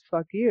people is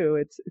 "fuck you."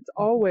 It's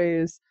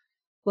always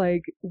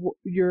like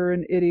you're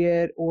an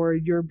idiot or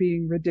you're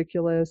being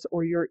ridiculous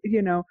or you're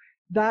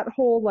that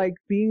whole like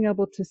being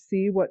able to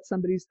see what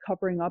somebody's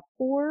covering up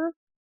for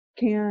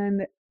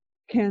can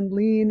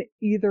lean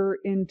either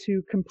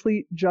into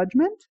complete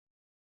judgment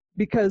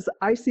because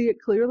I see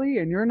it clearly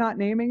and you're not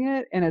naming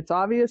it and it's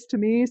obvious to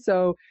me.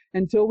 So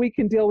until we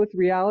can deal with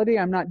reality,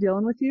 I'm not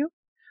dealing with you.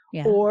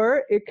 Yeah.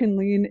 Or it can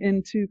lean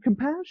into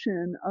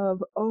compassion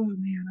of, oh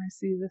man, I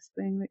see this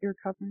thing that you're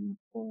covering up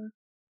for.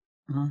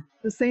 Uh-huh.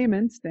 The same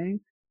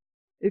instinct.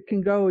 It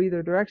can go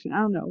either direction. I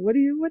don't know. What do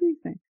you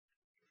think?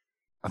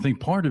 I think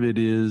part of it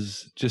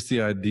is just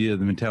the idea,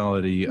 the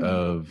mentality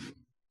of,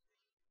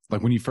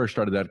 like when you first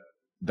started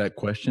that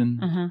question,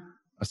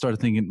 I started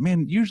thinking,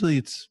 man, usually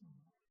it's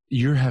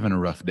you're having a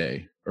rough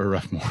day or a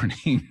rough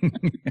morning.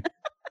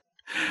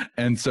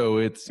 And so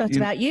it's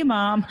about you,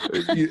 Mom.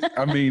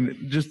 I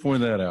mean, just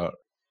point that out.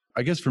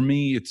 I guess for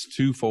me, it's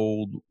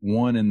twofold.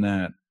 One, in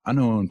that I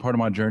know in part of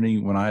my journey,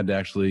 when I had to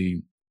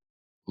actually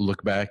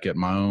look back at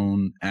my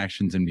own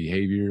actions and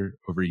behavior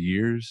over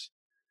years,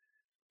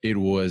 it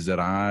was that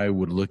I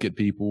would look at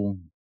people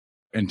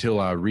until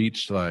I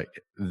reached like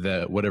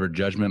that whatever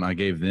judgment I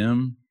gave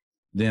them,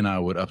 then I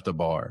would up the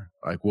bar.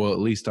 Like, well, at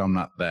least I'm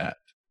not that.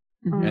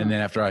 Mm-hmm. And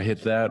then after I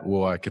hit that,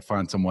 well, I could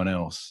find someone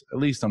else. At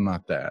least I'm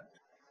not that.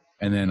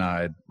 And then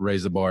I'd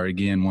raise the bar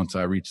again once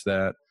I reached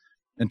that,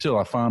 until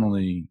I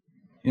finally,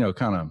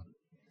 kind of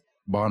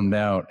bottomed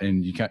out.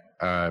 And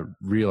I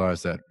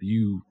realized that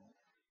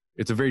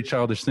it's a very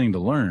childish thing to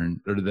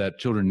learn, or that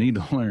children need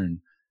to learn,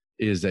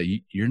 is that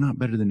you're not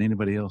better than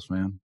anybody else,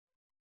 man.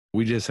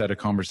 We just had a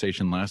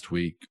conversation last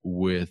week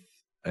with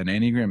an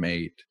Enneagram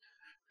 8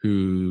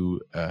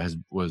 who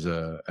was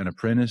an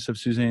apprentice of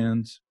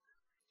Suzanne's.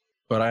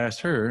 But I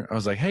asked her, I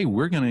was like, hey,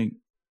 we're going to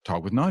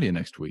talk with Nadia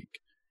next week.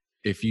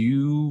 If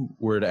you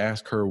were to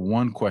ask her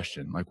one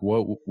question, like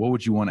what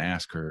would you want to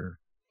ask her?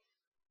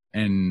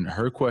 And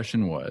her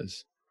question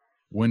was,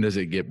 when does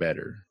it get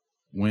better?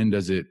 When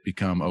does it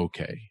become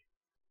okay?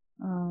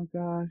 Oh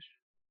gosh.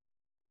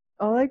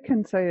 All I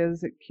can say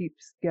is it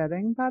keeps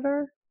getting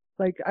better.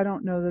 Like, I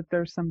don't know that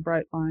there's some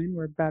bright line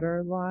where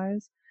better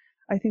lies.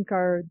 I think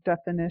our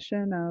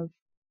definition of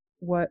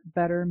what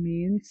better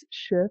means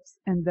shifts,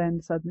 and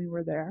then suddenly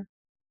we're there.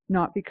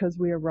 Not because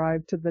we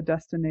arrived to the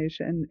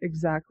destination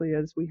exactly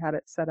as we had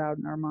it set out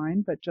in our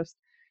mind, but just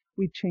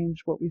we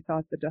changed what we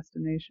thought the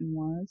destination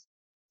was.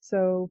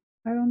 So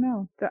I don't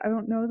know. I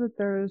don't know that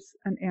there's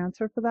an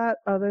answer for that,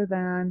 other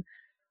than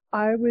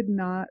I would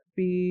not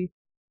be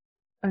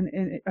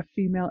a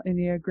female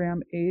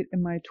Enneagram 8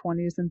 in my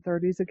 20s and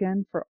 30s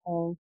again for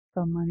all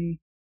the money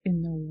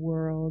in the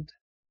world.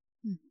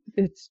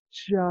 It's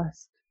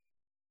just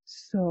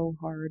so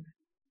hard.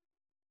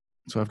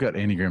 So I've got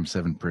Enneagram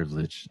 7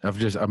 privilege.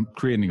 I'm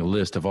creating a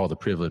list of all the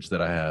privilege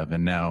that I have,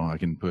 and now I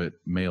can put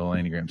male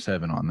Enneagram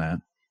 7 on that.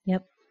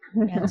 Yep.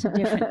 Yeah, it's a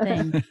different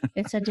thing.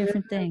 It's a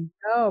different thing.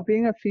 No,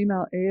 being a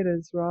female 8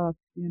 is rough,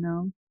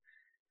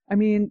 I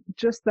mean,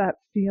 just that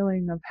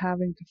feeling of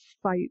having to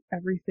fight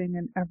everything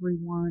and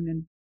everyone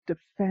and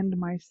defend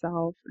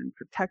myself and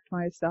protect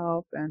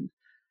myself, and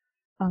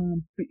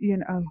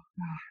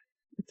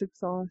it's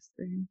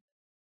exhausting.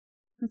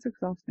 It's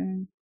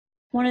exhausting.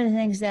 One of the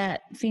things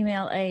that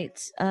female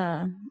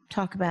 8s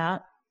talk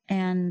about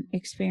and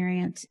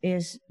experience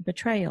is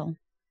betrayal.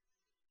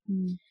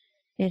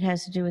 It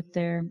has to do with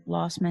their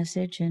lost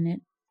message, and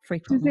it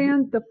frequently.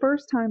 Suzanne, the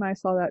first time I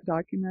saw that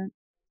document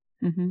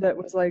that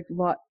was like,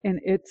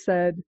 and it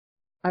said,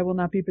 I will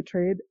not be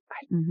betrayed,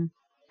 I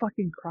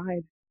fucking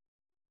cried.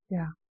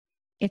 Yeah.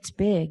 It's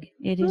big.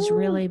 It is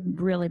really,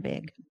 really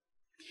big.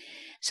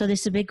 So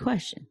this is a big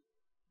question.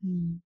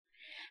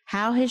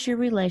 How has your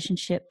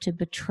relationship to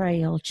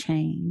betrayal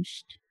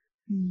changed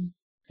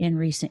in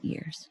recent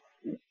years?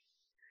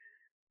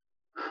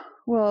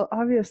 Well,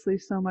 obviously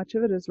so much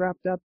of it is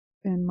wrapped up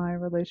in my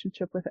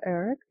relationship with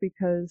Eric,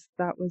 because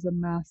that was a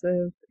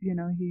massive,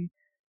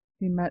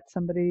 he met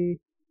somebody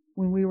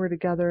when we were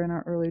together in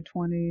our early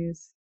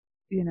 20s.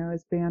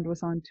 His band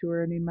was on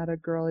tour, and he met a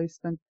girl he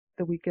spent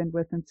the weekend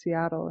with in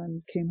Seattle,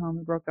 and came home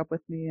and broke up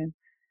with me,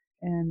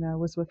 and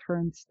was with her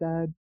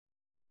instead.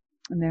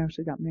 And they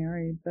actually got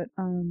married. But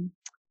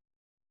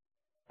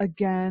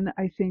again,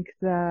 I think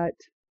that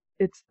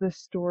it's the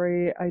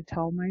story I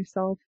tell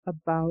myself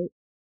about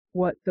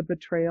what the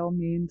betrayal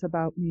means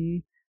about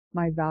me,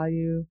 my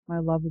value, my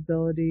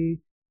lovability,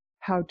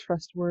 how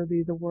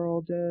trustworthy the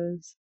world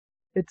is.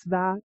 It's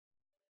that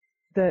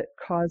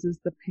causes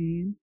the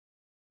pain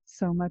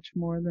so much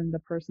more than the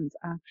person's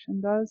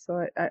action does.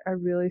 So I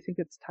really think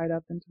it's tied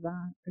up into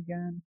that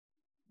again,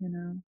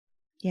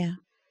 Yeah.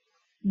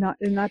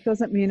 And that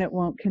doesn't mean it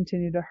won't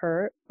continue to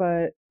hurt,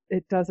 but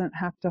it doesn't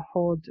have to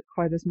hold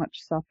quite as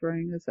much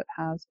suffering as it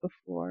has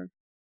before.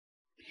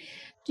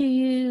 Do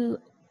you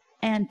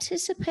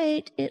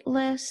anticipate it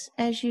less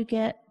as you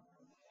get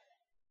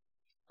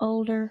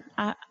older?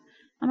 I'm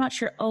not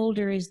sure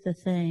older is the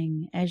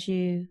thing as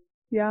you.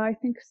 Yeah, I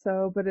think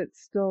so, but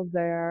it's still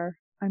there.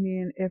 I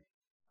mean, if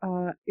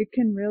it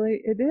can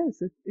really,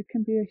 it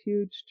can be a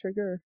huge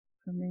trigger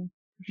for me,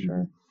 for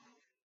sure.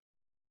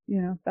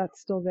 That's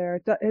still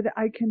there.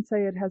 I can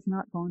say it has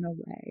not gone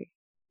away.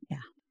 Yeah.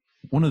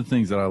 One of the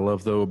things that I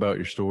love, though, about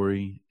your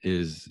story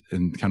is,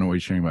 and kind of what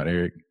you're sharing about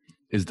Eric,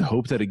 is the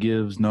hope that it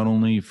gives, not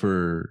only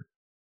for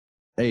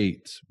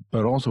eights,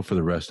 but also for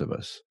the rest of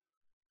us.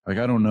 Like,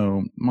 I don't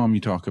know, Mom,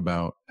 you talk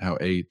about how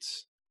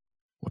eights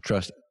will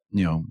trust,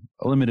 a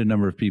limited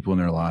number of people in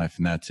their life,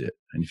 and that's it.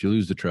 And if you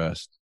lose the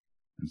trust,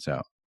 it's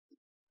out.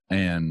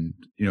 And,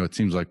 it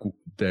seems like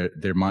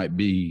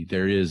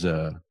there is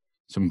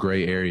some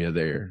gray area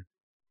there.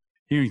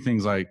 Hearing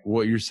things like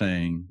what you're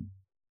saying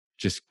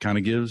just kind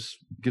of gives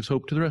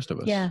hope to the rest of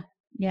us. Yeah.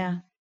 Yeah.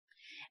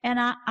 And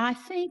I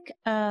think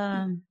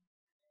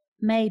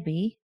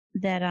maybe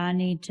that I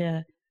need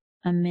to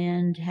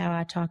amend how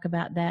I talk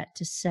about that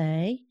to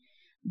say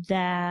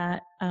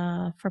that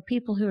for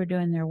people who are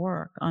doing their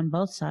work on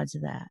both sides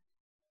of that,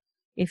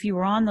 if you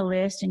were on the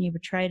list and you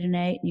betrayed an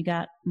 8 and you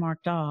got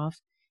marked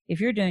off, if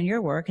you're doing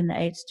your work and the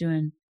 8's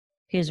doing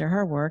his or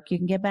her work, you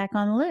can get back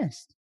on the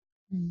list.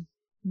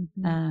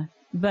 Mm-hmm.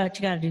 But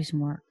you got to do some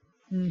work.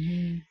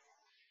 Mm-hmm.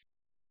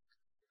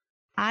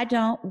 I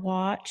don't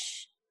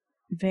watch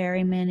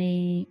very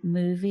many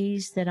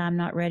movies that I'm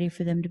not ready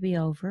for them to be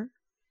over.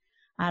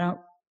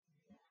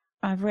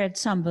 I've read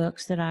some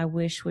books that I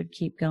wish would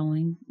keep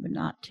going, but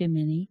not too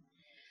many.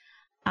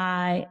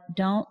 I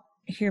don't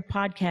hear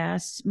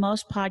podcasts.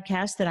 Most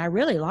podcasts that I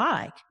really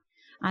like,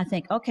 I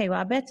think, okay,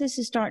 well, I bet this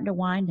is starting to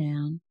wind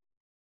down.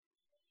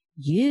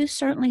 You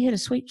certainly hit a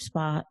sweet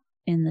spot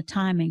in the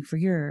timing for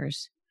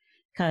yours,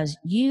 because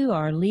you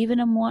are leaving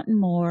them wanting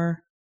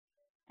more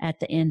at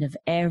the end of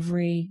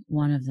every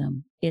one of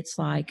them. It's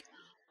like,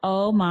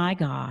 oh my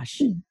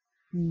gosh,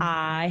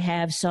 I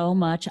have so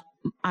much.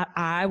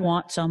 I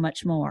want so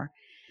much more.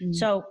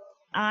 So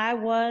I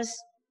was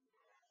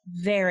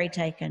very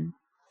taken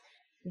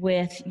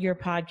with your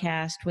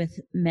podcast with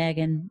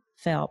Megan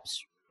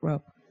Phelps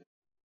Roper.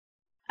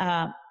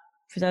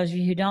 For those of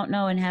you who don't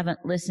know and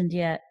haven't listened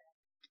yet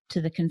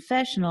to the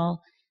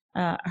confessional,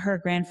 her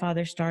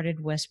grandfather started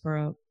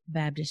Westboro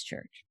Baptist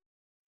Church.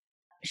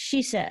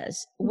 She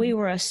says, we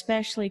were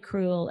especially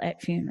cruel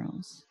at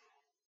funerals.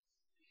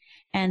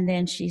 And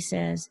then she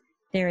says,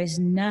 there is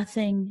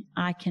nothing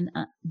I can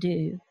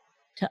do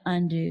to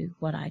undo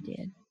what I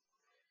did.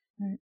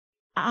 Right.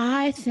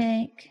 I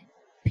think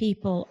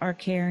people are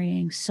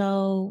carrying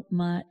so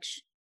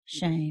much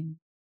shame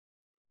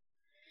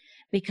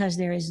because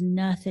there is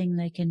nothing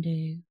they can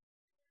do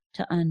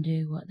to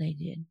undo what they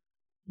did.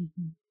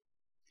 Mm-hmm.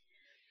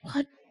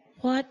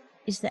 What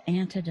is the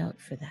antidote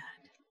for that?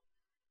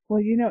 Well,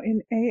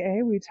 in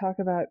AA, we talk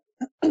about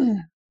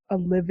a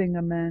living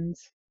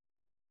amends.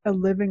 A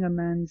living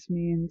amends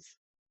means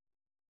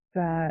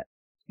that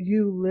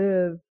you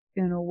live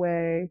in a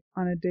way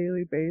on a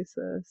daily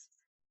basis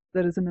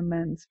that is an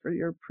amends for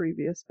your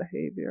previous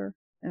behavior,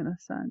 in a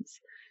sense.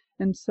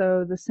 And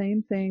so the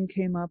same thing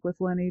came up with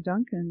Lenny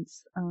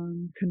Duncan's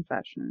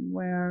confession,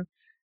 where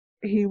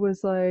he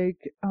was like,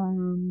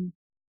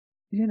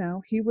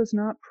 he was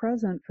not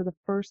present for the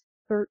first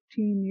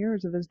 13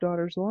 years of his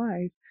daughter's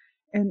life.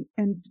 And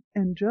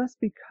just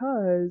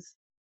because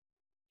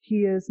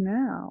he is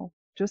now,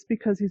 just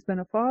because he's been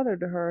a father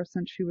to her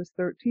since she was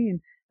 13,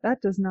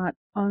 that does not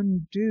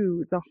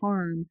undo the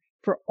harm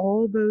for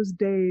all those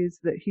days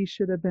that he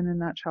should have been in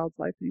that child's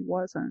life and he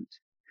wasn't.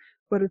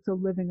 But it's a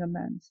living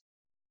amends.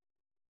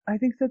 I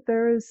think that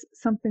there is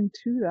something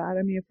to that.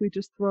 I mean, if we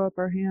just throw up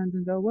our hands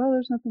and go, well,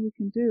 there's nothing we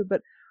can do.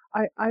 But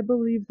I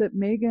believe that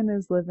Megan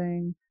is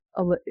living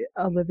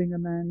a living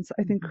amends.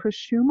 I think Chris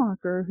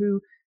Schumacher,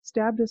 who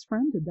stabbed his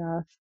friend to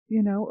death,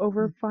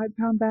 over a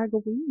 5-pound bag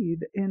of weed,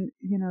 and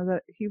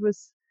that he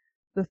was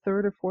the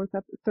third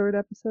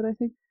episode, I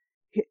think.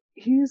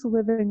 He is a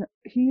living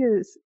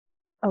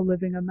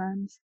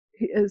amends.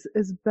 He is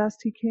as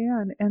best he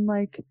can. And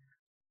like,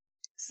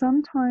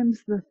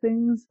 sometimes the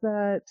things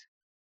that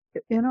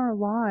in our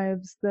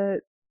lives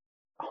that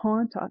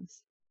haunt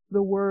us,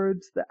 the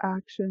words, the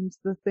actions,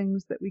 the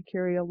things that we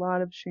carry a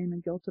lot of shame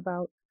and guilt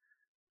about,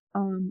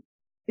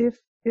 if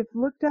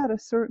looked at a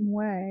certain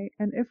way,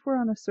 and if we're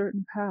on a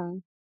certain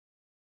path,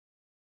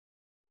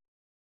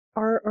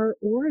 our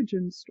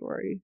origin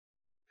story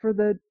for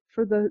the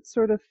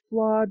sort of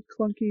flawed,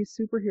 clunky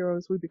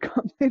superheroes we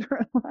become later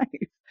in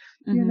life,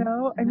 I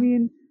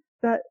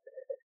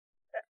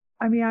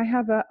mean, I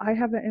have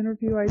an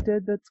interview I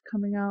did that's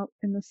coming out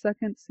in the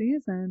second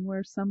season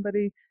where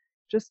somebody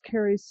just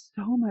carries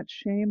so much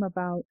shame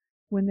about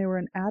when they were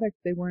an addict,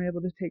 they weren't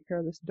able to take care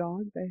of this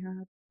dog they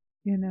had,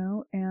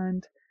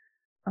 and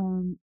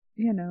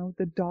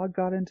the dog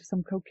got into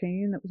some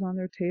cocaine that was on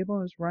their table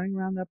and was running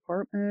around the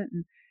apartment,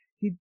 and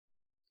he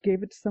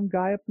gave it to some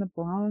guy up in the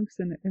Bronx,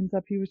 and it ends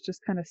up he was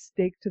just kind of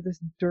staked to this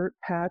dirt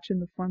patch in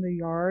the front of the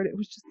yard. It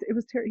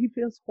was terrible. He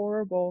feels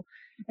horrible.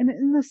 And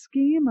in the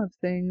scheme of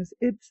things,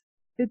 it's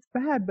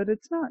bad, but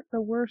it's not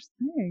the worst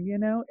thing,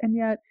 and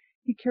yet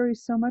he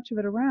carries so much of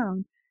it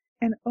around.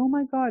 And oh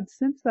my God,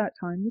 since that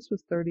time, this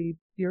was 30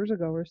 years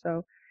ago or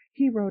so,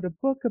 he wrote a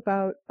book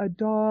about a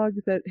dog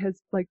that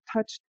has like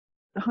touched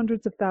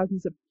hundreds of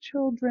thousands of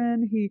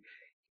children.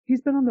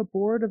 He's been on the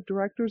board of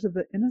directors of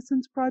the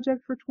Innocence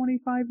Project for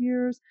 25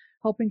 years,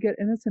 helping get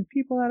innocent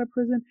people out of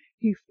prison.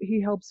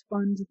 He helps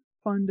fund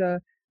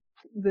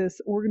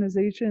this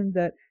organization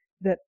that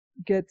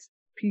gets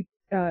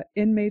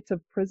inmates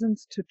of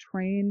prisons to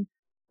train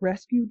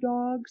rescue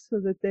dogs so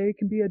that they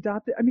can be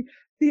adopted. I mean,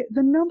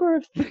 the number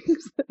of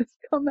things that has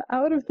come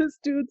out of this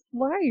dude's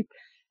life,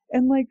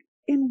 and like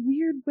in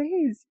weird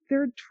ways,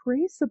 they're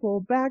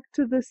traceable back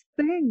to this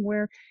thing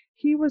where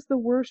he was the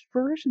worst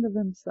version of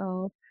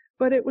himself,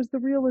 but it was the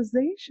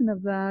realization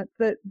of that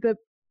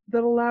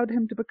allowed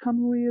him to become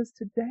who he is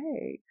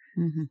today.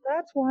 Mm-hmm.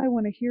 That's why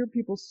when I hear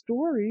people's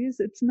stories,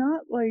 it's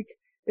not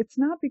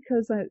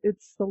because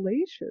it's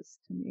salacious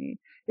to me.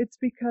 It's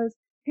because,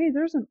 hey,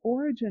 there's an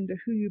origin to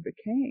who you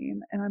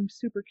became, and I'm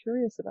super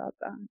curious about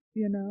that,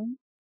 you know?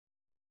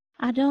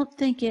 I don't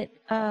think it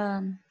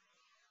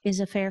is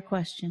a fair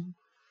question,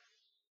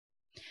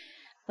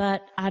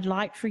 but I'd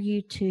like for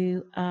you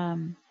to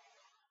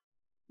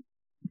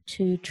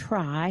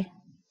try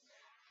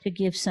to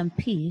give some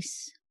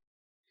peace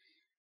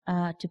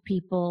to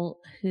people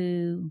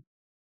who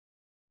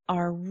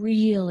are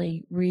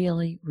really,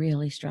 really,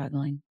 really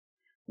struggling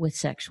with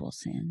sexual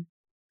sin.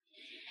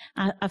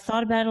 I've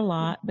thought about it a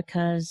lot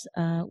because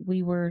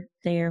we were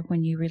there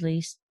when you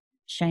released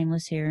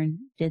Shameless here and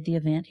did the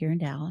event here in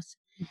Dallas.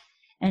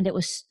 And it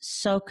was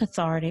so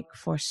cathartic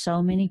for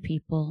so many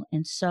people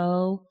and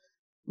so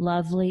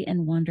lovely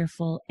and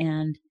wonderful.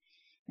 And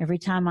every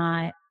time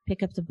I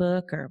pick up the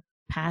book or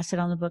pass it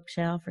on the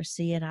bookshelf or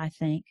see it, I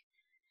think,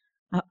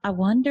 I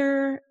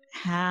wonder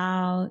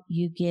how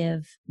you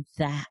give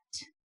that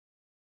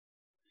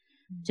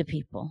to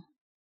people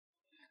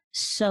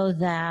so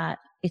that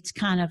it's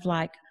kind of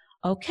like,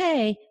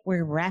 okay,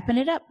 we're wrapping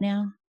it up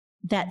now.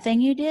 That thing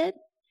you did,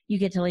 you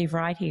get to leave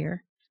right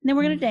here. And then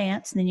we're going to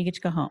dance, and then you get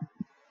to go home.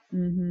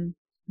 Mm-hmm.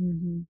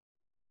 Mm-hmm.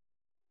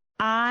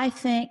 I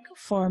think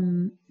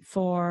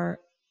for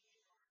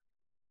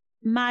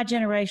my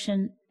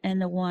generation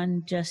and the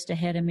one just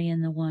ahead of me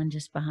and the one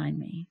just behind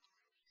me,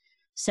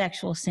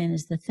 sexual sin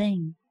is the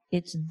thing.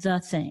 It's the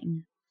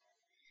thing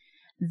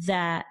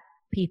that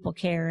people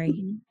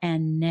carry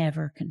and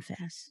never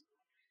confess.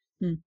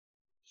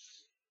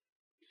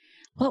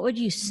 What would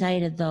you say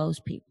to those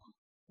people?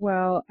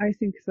 Well, I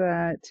think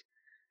that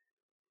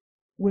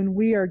when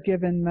we are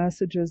given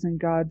messages in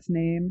God's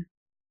name,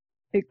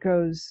 it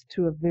goes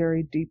to a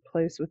very deep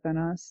place within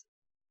us.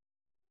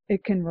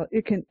 It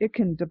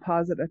can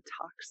deposit a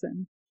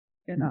toxin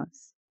in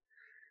us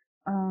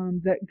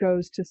that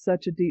goes to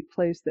such a deep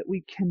place that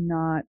we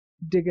cannot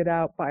dig it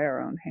out by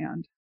our own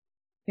hand.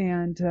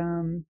 And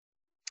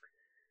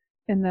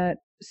that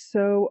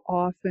so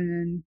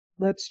often,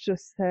 let's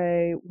just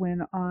say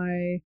when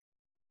I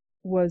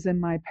was in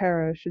my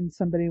parish and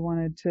somebody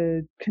wanted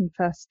to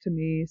confess to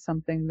me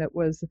something that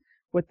was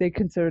what they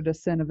considered a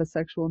sin of a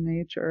sexual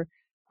nature,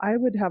 I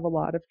would have a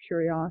lot of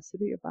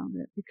curiosity about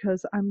it,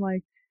 because I'm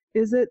like,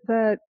 is it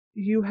that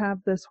you have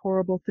this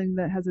horrible thing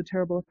that has a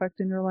terrible effect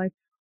in your life?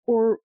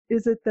 Or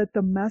is it that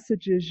the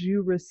messages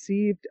you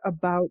received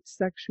about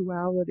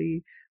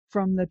sexuality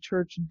from the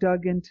church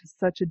dug into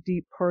such a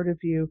deep part of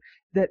you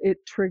that it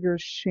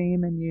triggers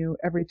shame in you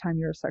every time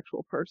you're a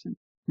sexual person?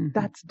 Mm-hmm.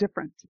 That's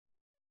different.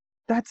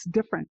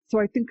 So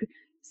I think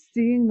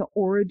seeing the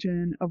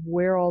origin of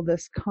where all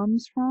this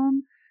comes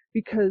from,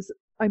 because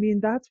I mean,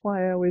 that's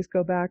why I always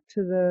go back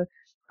to the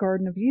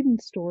Garden of Eden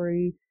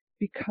story,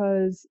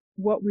 because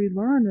what we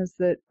learn is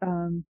that,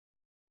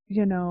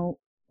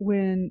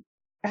 when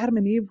Adam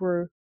and Eve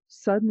were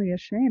suddenly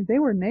ashamed, they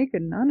were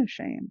naked and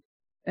unashamed.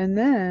 And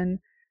then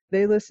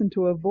they listened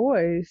to a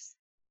voice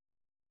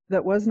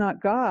that was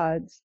not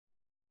God's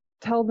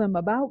tell them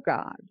about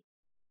God.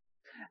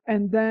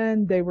 And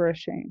then they were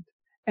ashamed.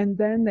 And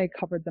then they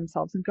covered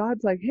themselves. And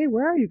God's like, hey,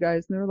 where are you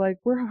guys? And they're like,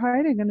 we're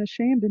hiding and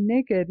ashamed and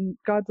naked. And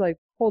God's like,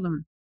 hold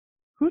on.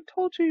 Who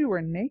told you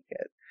were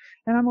naked?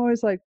 And I'm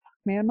always like,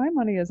 man, my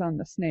money is on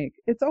the snake.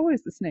 It's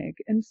always the snake.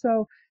 And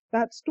so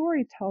that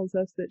story tells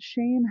us that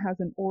shame has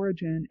an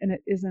origin and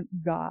it isn't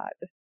God.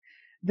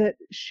 That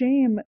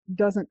shame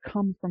doesn't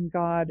come from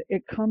God.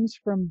 It comes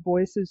from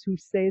voices who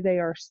say they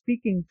are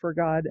speaking for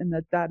God, and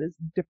that is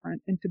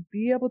different. And to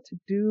be able to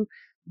do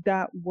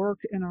that work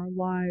in our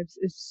lives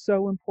is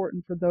so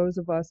important for those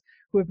of us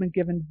who have been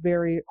given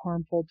very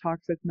harmful,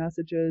 toxic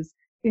messages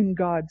in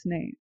God's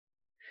name.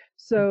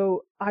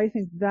 So I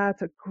think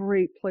that's a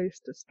great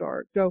place to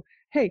start. Go,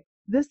 hey,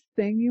 this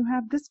thing you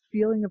have, this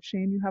feeling of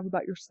shame you have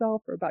about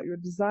yourself or about your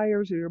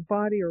desires or your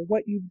body or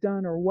what you've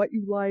done or what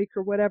you like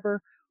or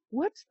whatever,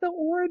 what's the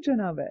origin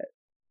of it?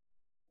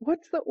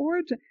 What's the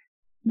origin?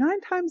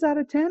 9 times out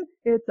of 10,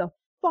 it's a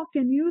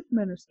fucking youth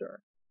minister.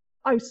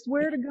 I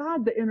swear to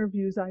God, the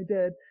interviews I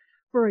did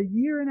for a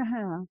year and a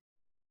half,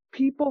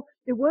 people,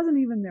 it wasn't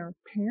even their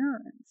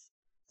parents.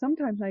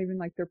 Sometimes not even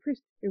like their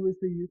priest. It was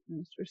the youth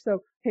minister.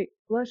 So, hey,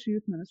 bless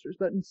youth ministers,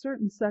 but in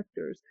certain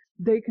sectors,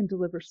 they can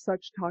deliver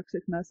such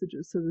toxic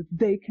messages so that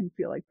they can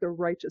feel like they're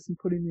righteous and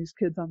putting these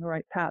kids on the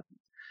right path.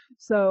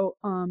 So,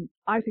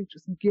 I think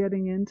just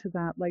getting into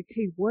that, like,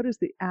 hey, what is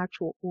the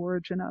actual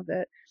origin of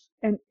it?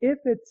 And if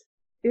it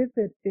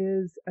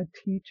is a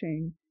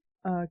teaching,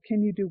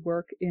 can you do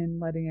work in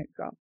letting it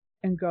go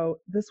and go,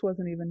 this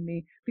wasn't even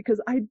me?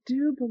 Because I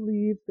do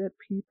believe that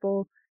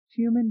people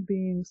human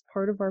beings,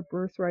 part of our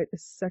birthright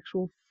is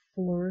sexual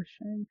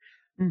flourishing,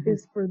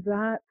 is for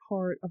that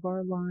part of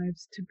our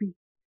lives to be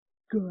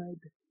good,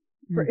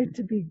 for it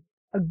to be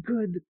a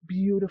good,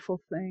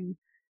 beautiful thing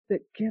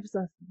that gives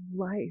us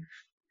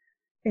life.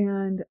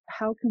 And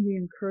how can we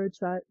encourage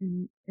that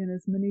in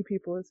as many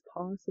people as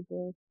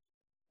possible?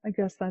 I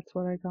guess that's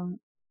what I got.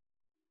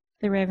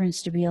 The Reverend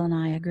Stabile and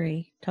I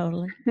agree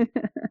totally. Yeah.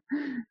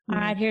 All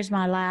right, here's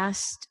my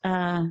last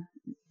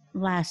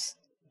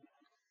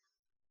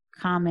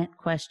comment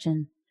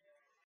question.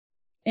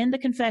 In the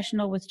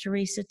confessional with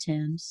Teresa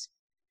Timms,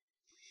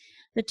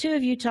 the two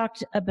of you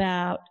talked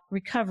about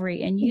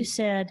recovery, and you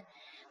said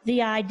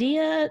the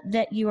idea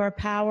that you are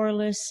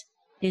powerless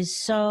is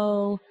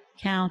so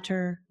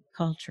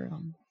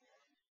countercultural.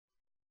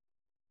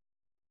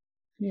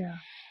 Yeah.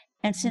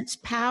 And since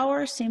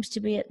power seems to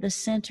be at the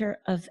center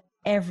of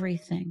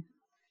everything,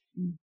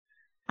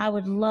 I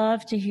would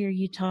love to hear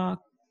you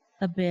talk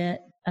a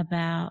bit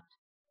about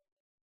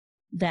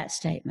that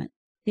statement.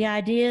 The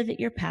idea that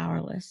you're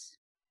powerless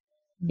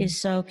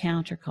is so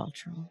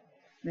countercultural.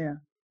 Yeah.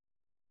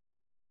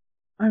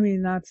 I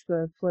mean, that's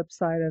the flip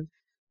side of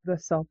the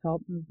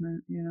self-help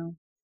movement, you know.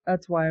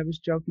 That's why I was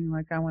joking,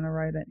 like I want to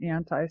write an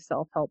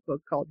anti-self-help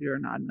book called You're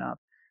Not Enough.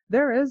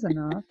 There is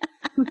enough.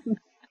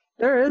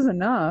 There is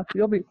enough.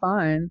 You'll be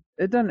fine.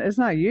 It's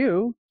not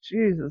you.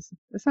 Jesus.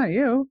 It's not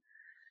you.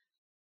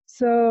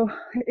 So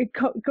it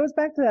goes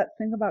back to that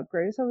thing about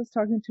grace I was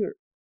talking to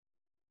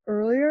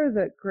earlier,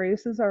 that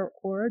grace is our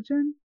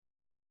origin.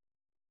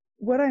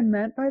 What I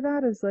meant by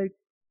that is like,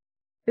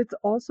 it's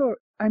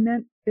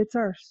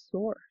our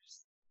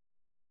source.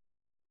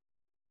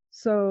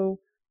 So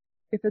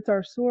if it's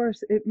our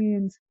source, it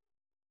means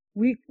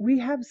we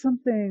have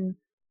something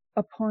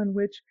upon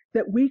which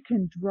that we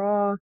can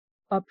draw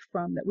up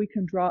from, that we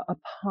can draw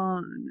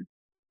upon,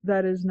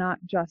 that is not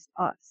just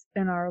us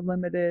and our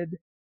limited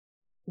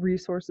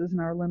resources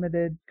and our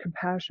limited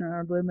compassion,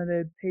 our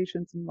limited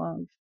patience and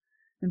love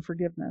and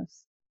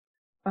forgiveness.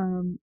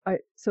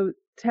 So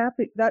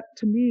tapping that,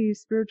 to me,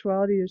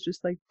 spirituality is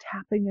just like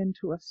tapping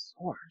into a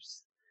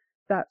source,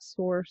 that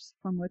source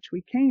from which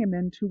we came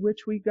and to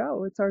which we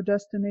go. It's our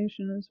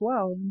destination as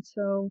well. And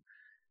so,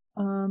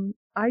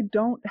 I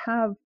don't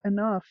have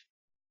enough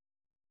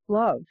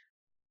love,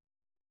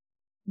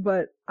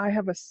 but I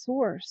have a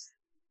source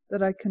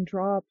that I can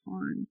draw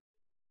upon,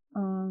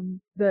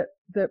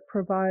 that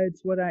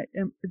provides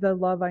the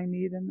love I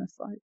need in this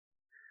life.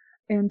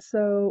 And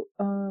so,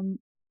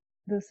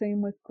 the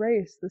same with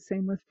grace, the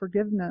same with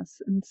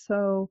forgiveness. And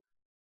so,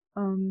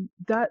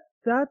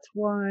 that's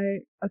why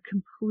a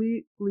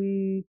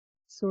completely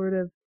sort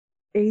of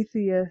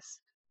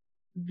atheist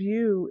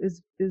view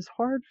is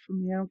hard for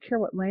me. I don't care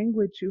what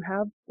language you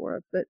have for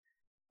it, but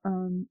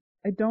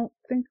I don't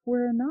think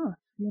we're enough.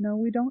 You know,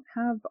 we don't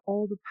have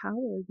all the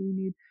power we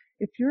need.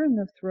 If you're in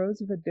the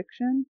throes of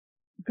addiction,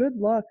 good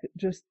luck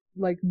just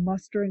like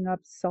mustering up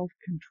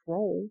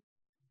self-control,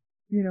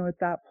 you know, at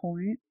that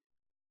point.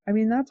 I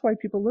mean, that's why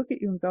people look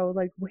at you and go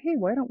like, well, hey,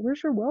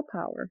 where's your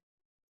willpower?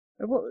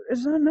 Well,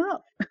 it's not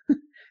enough.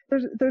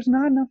 There's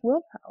not enough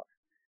willpower.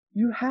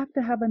 You have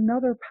to have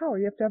another power.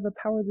 You have to have a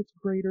power that's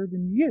greater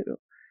than you.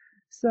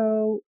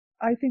 So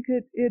I think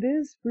it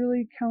is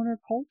really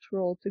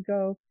countercultural to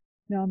go,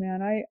 no,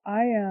 man,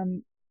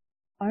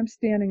 I'm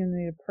standing in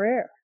need of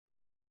prayer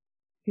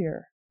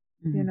here,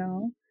 you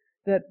know,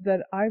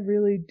 that I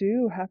really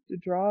do have to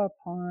draw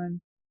upon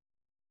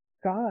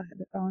God,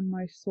 on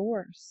my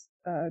source,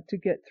 to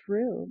get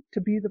through,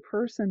 to be the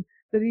person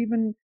that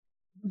even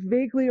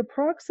vaguely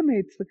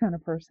approximates the kind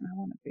of person I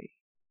want to be,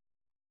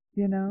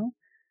 you know.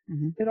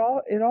 It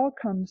all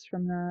comes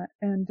from that,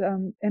 and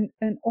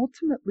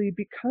ultimately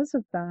because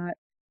of that,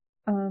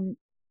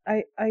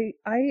 I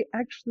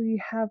actually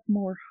have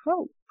more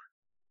hope,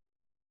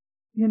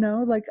 you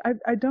know. Like I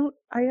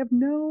have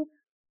no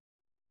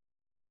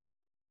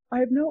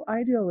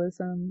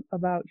idealism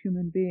about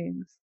human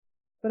beings,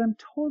 but I'm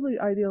totally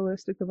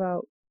idealistic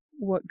about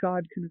what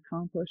God can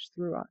accomplish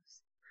through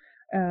us,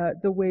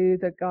 the way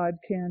that God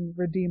can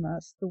redeem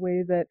us, the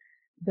way that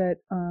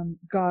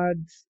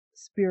God's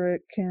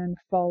Spirit can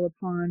fall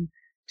upon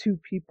two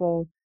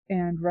people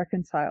and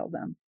reconcile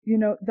them. You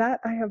know, that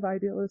I have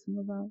idealism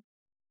about.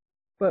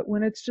 But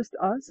when it's just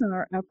us and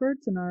our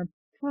efforts and our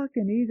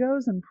fucking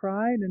egos and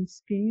pride and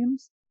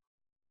schemes,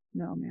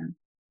 no, man,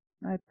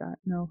 I've got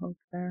no hope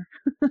there.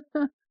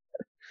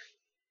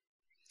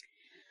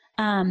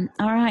 All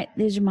right,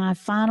 these are my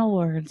final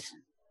words.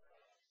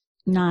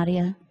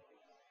 Nadia,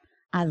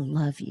 I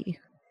love you.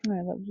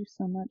 I love you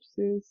so much,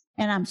 Suze.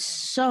 And I'm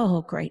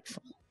so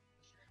grateful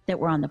that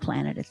we're on the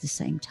planet at the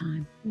same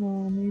time.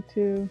 Oh, me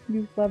too.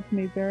 You've loved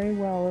me very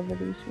well over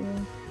these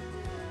years.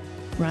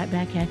 Right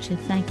back at you.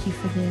 Thank you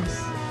for this.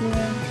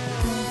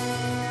 Yeah.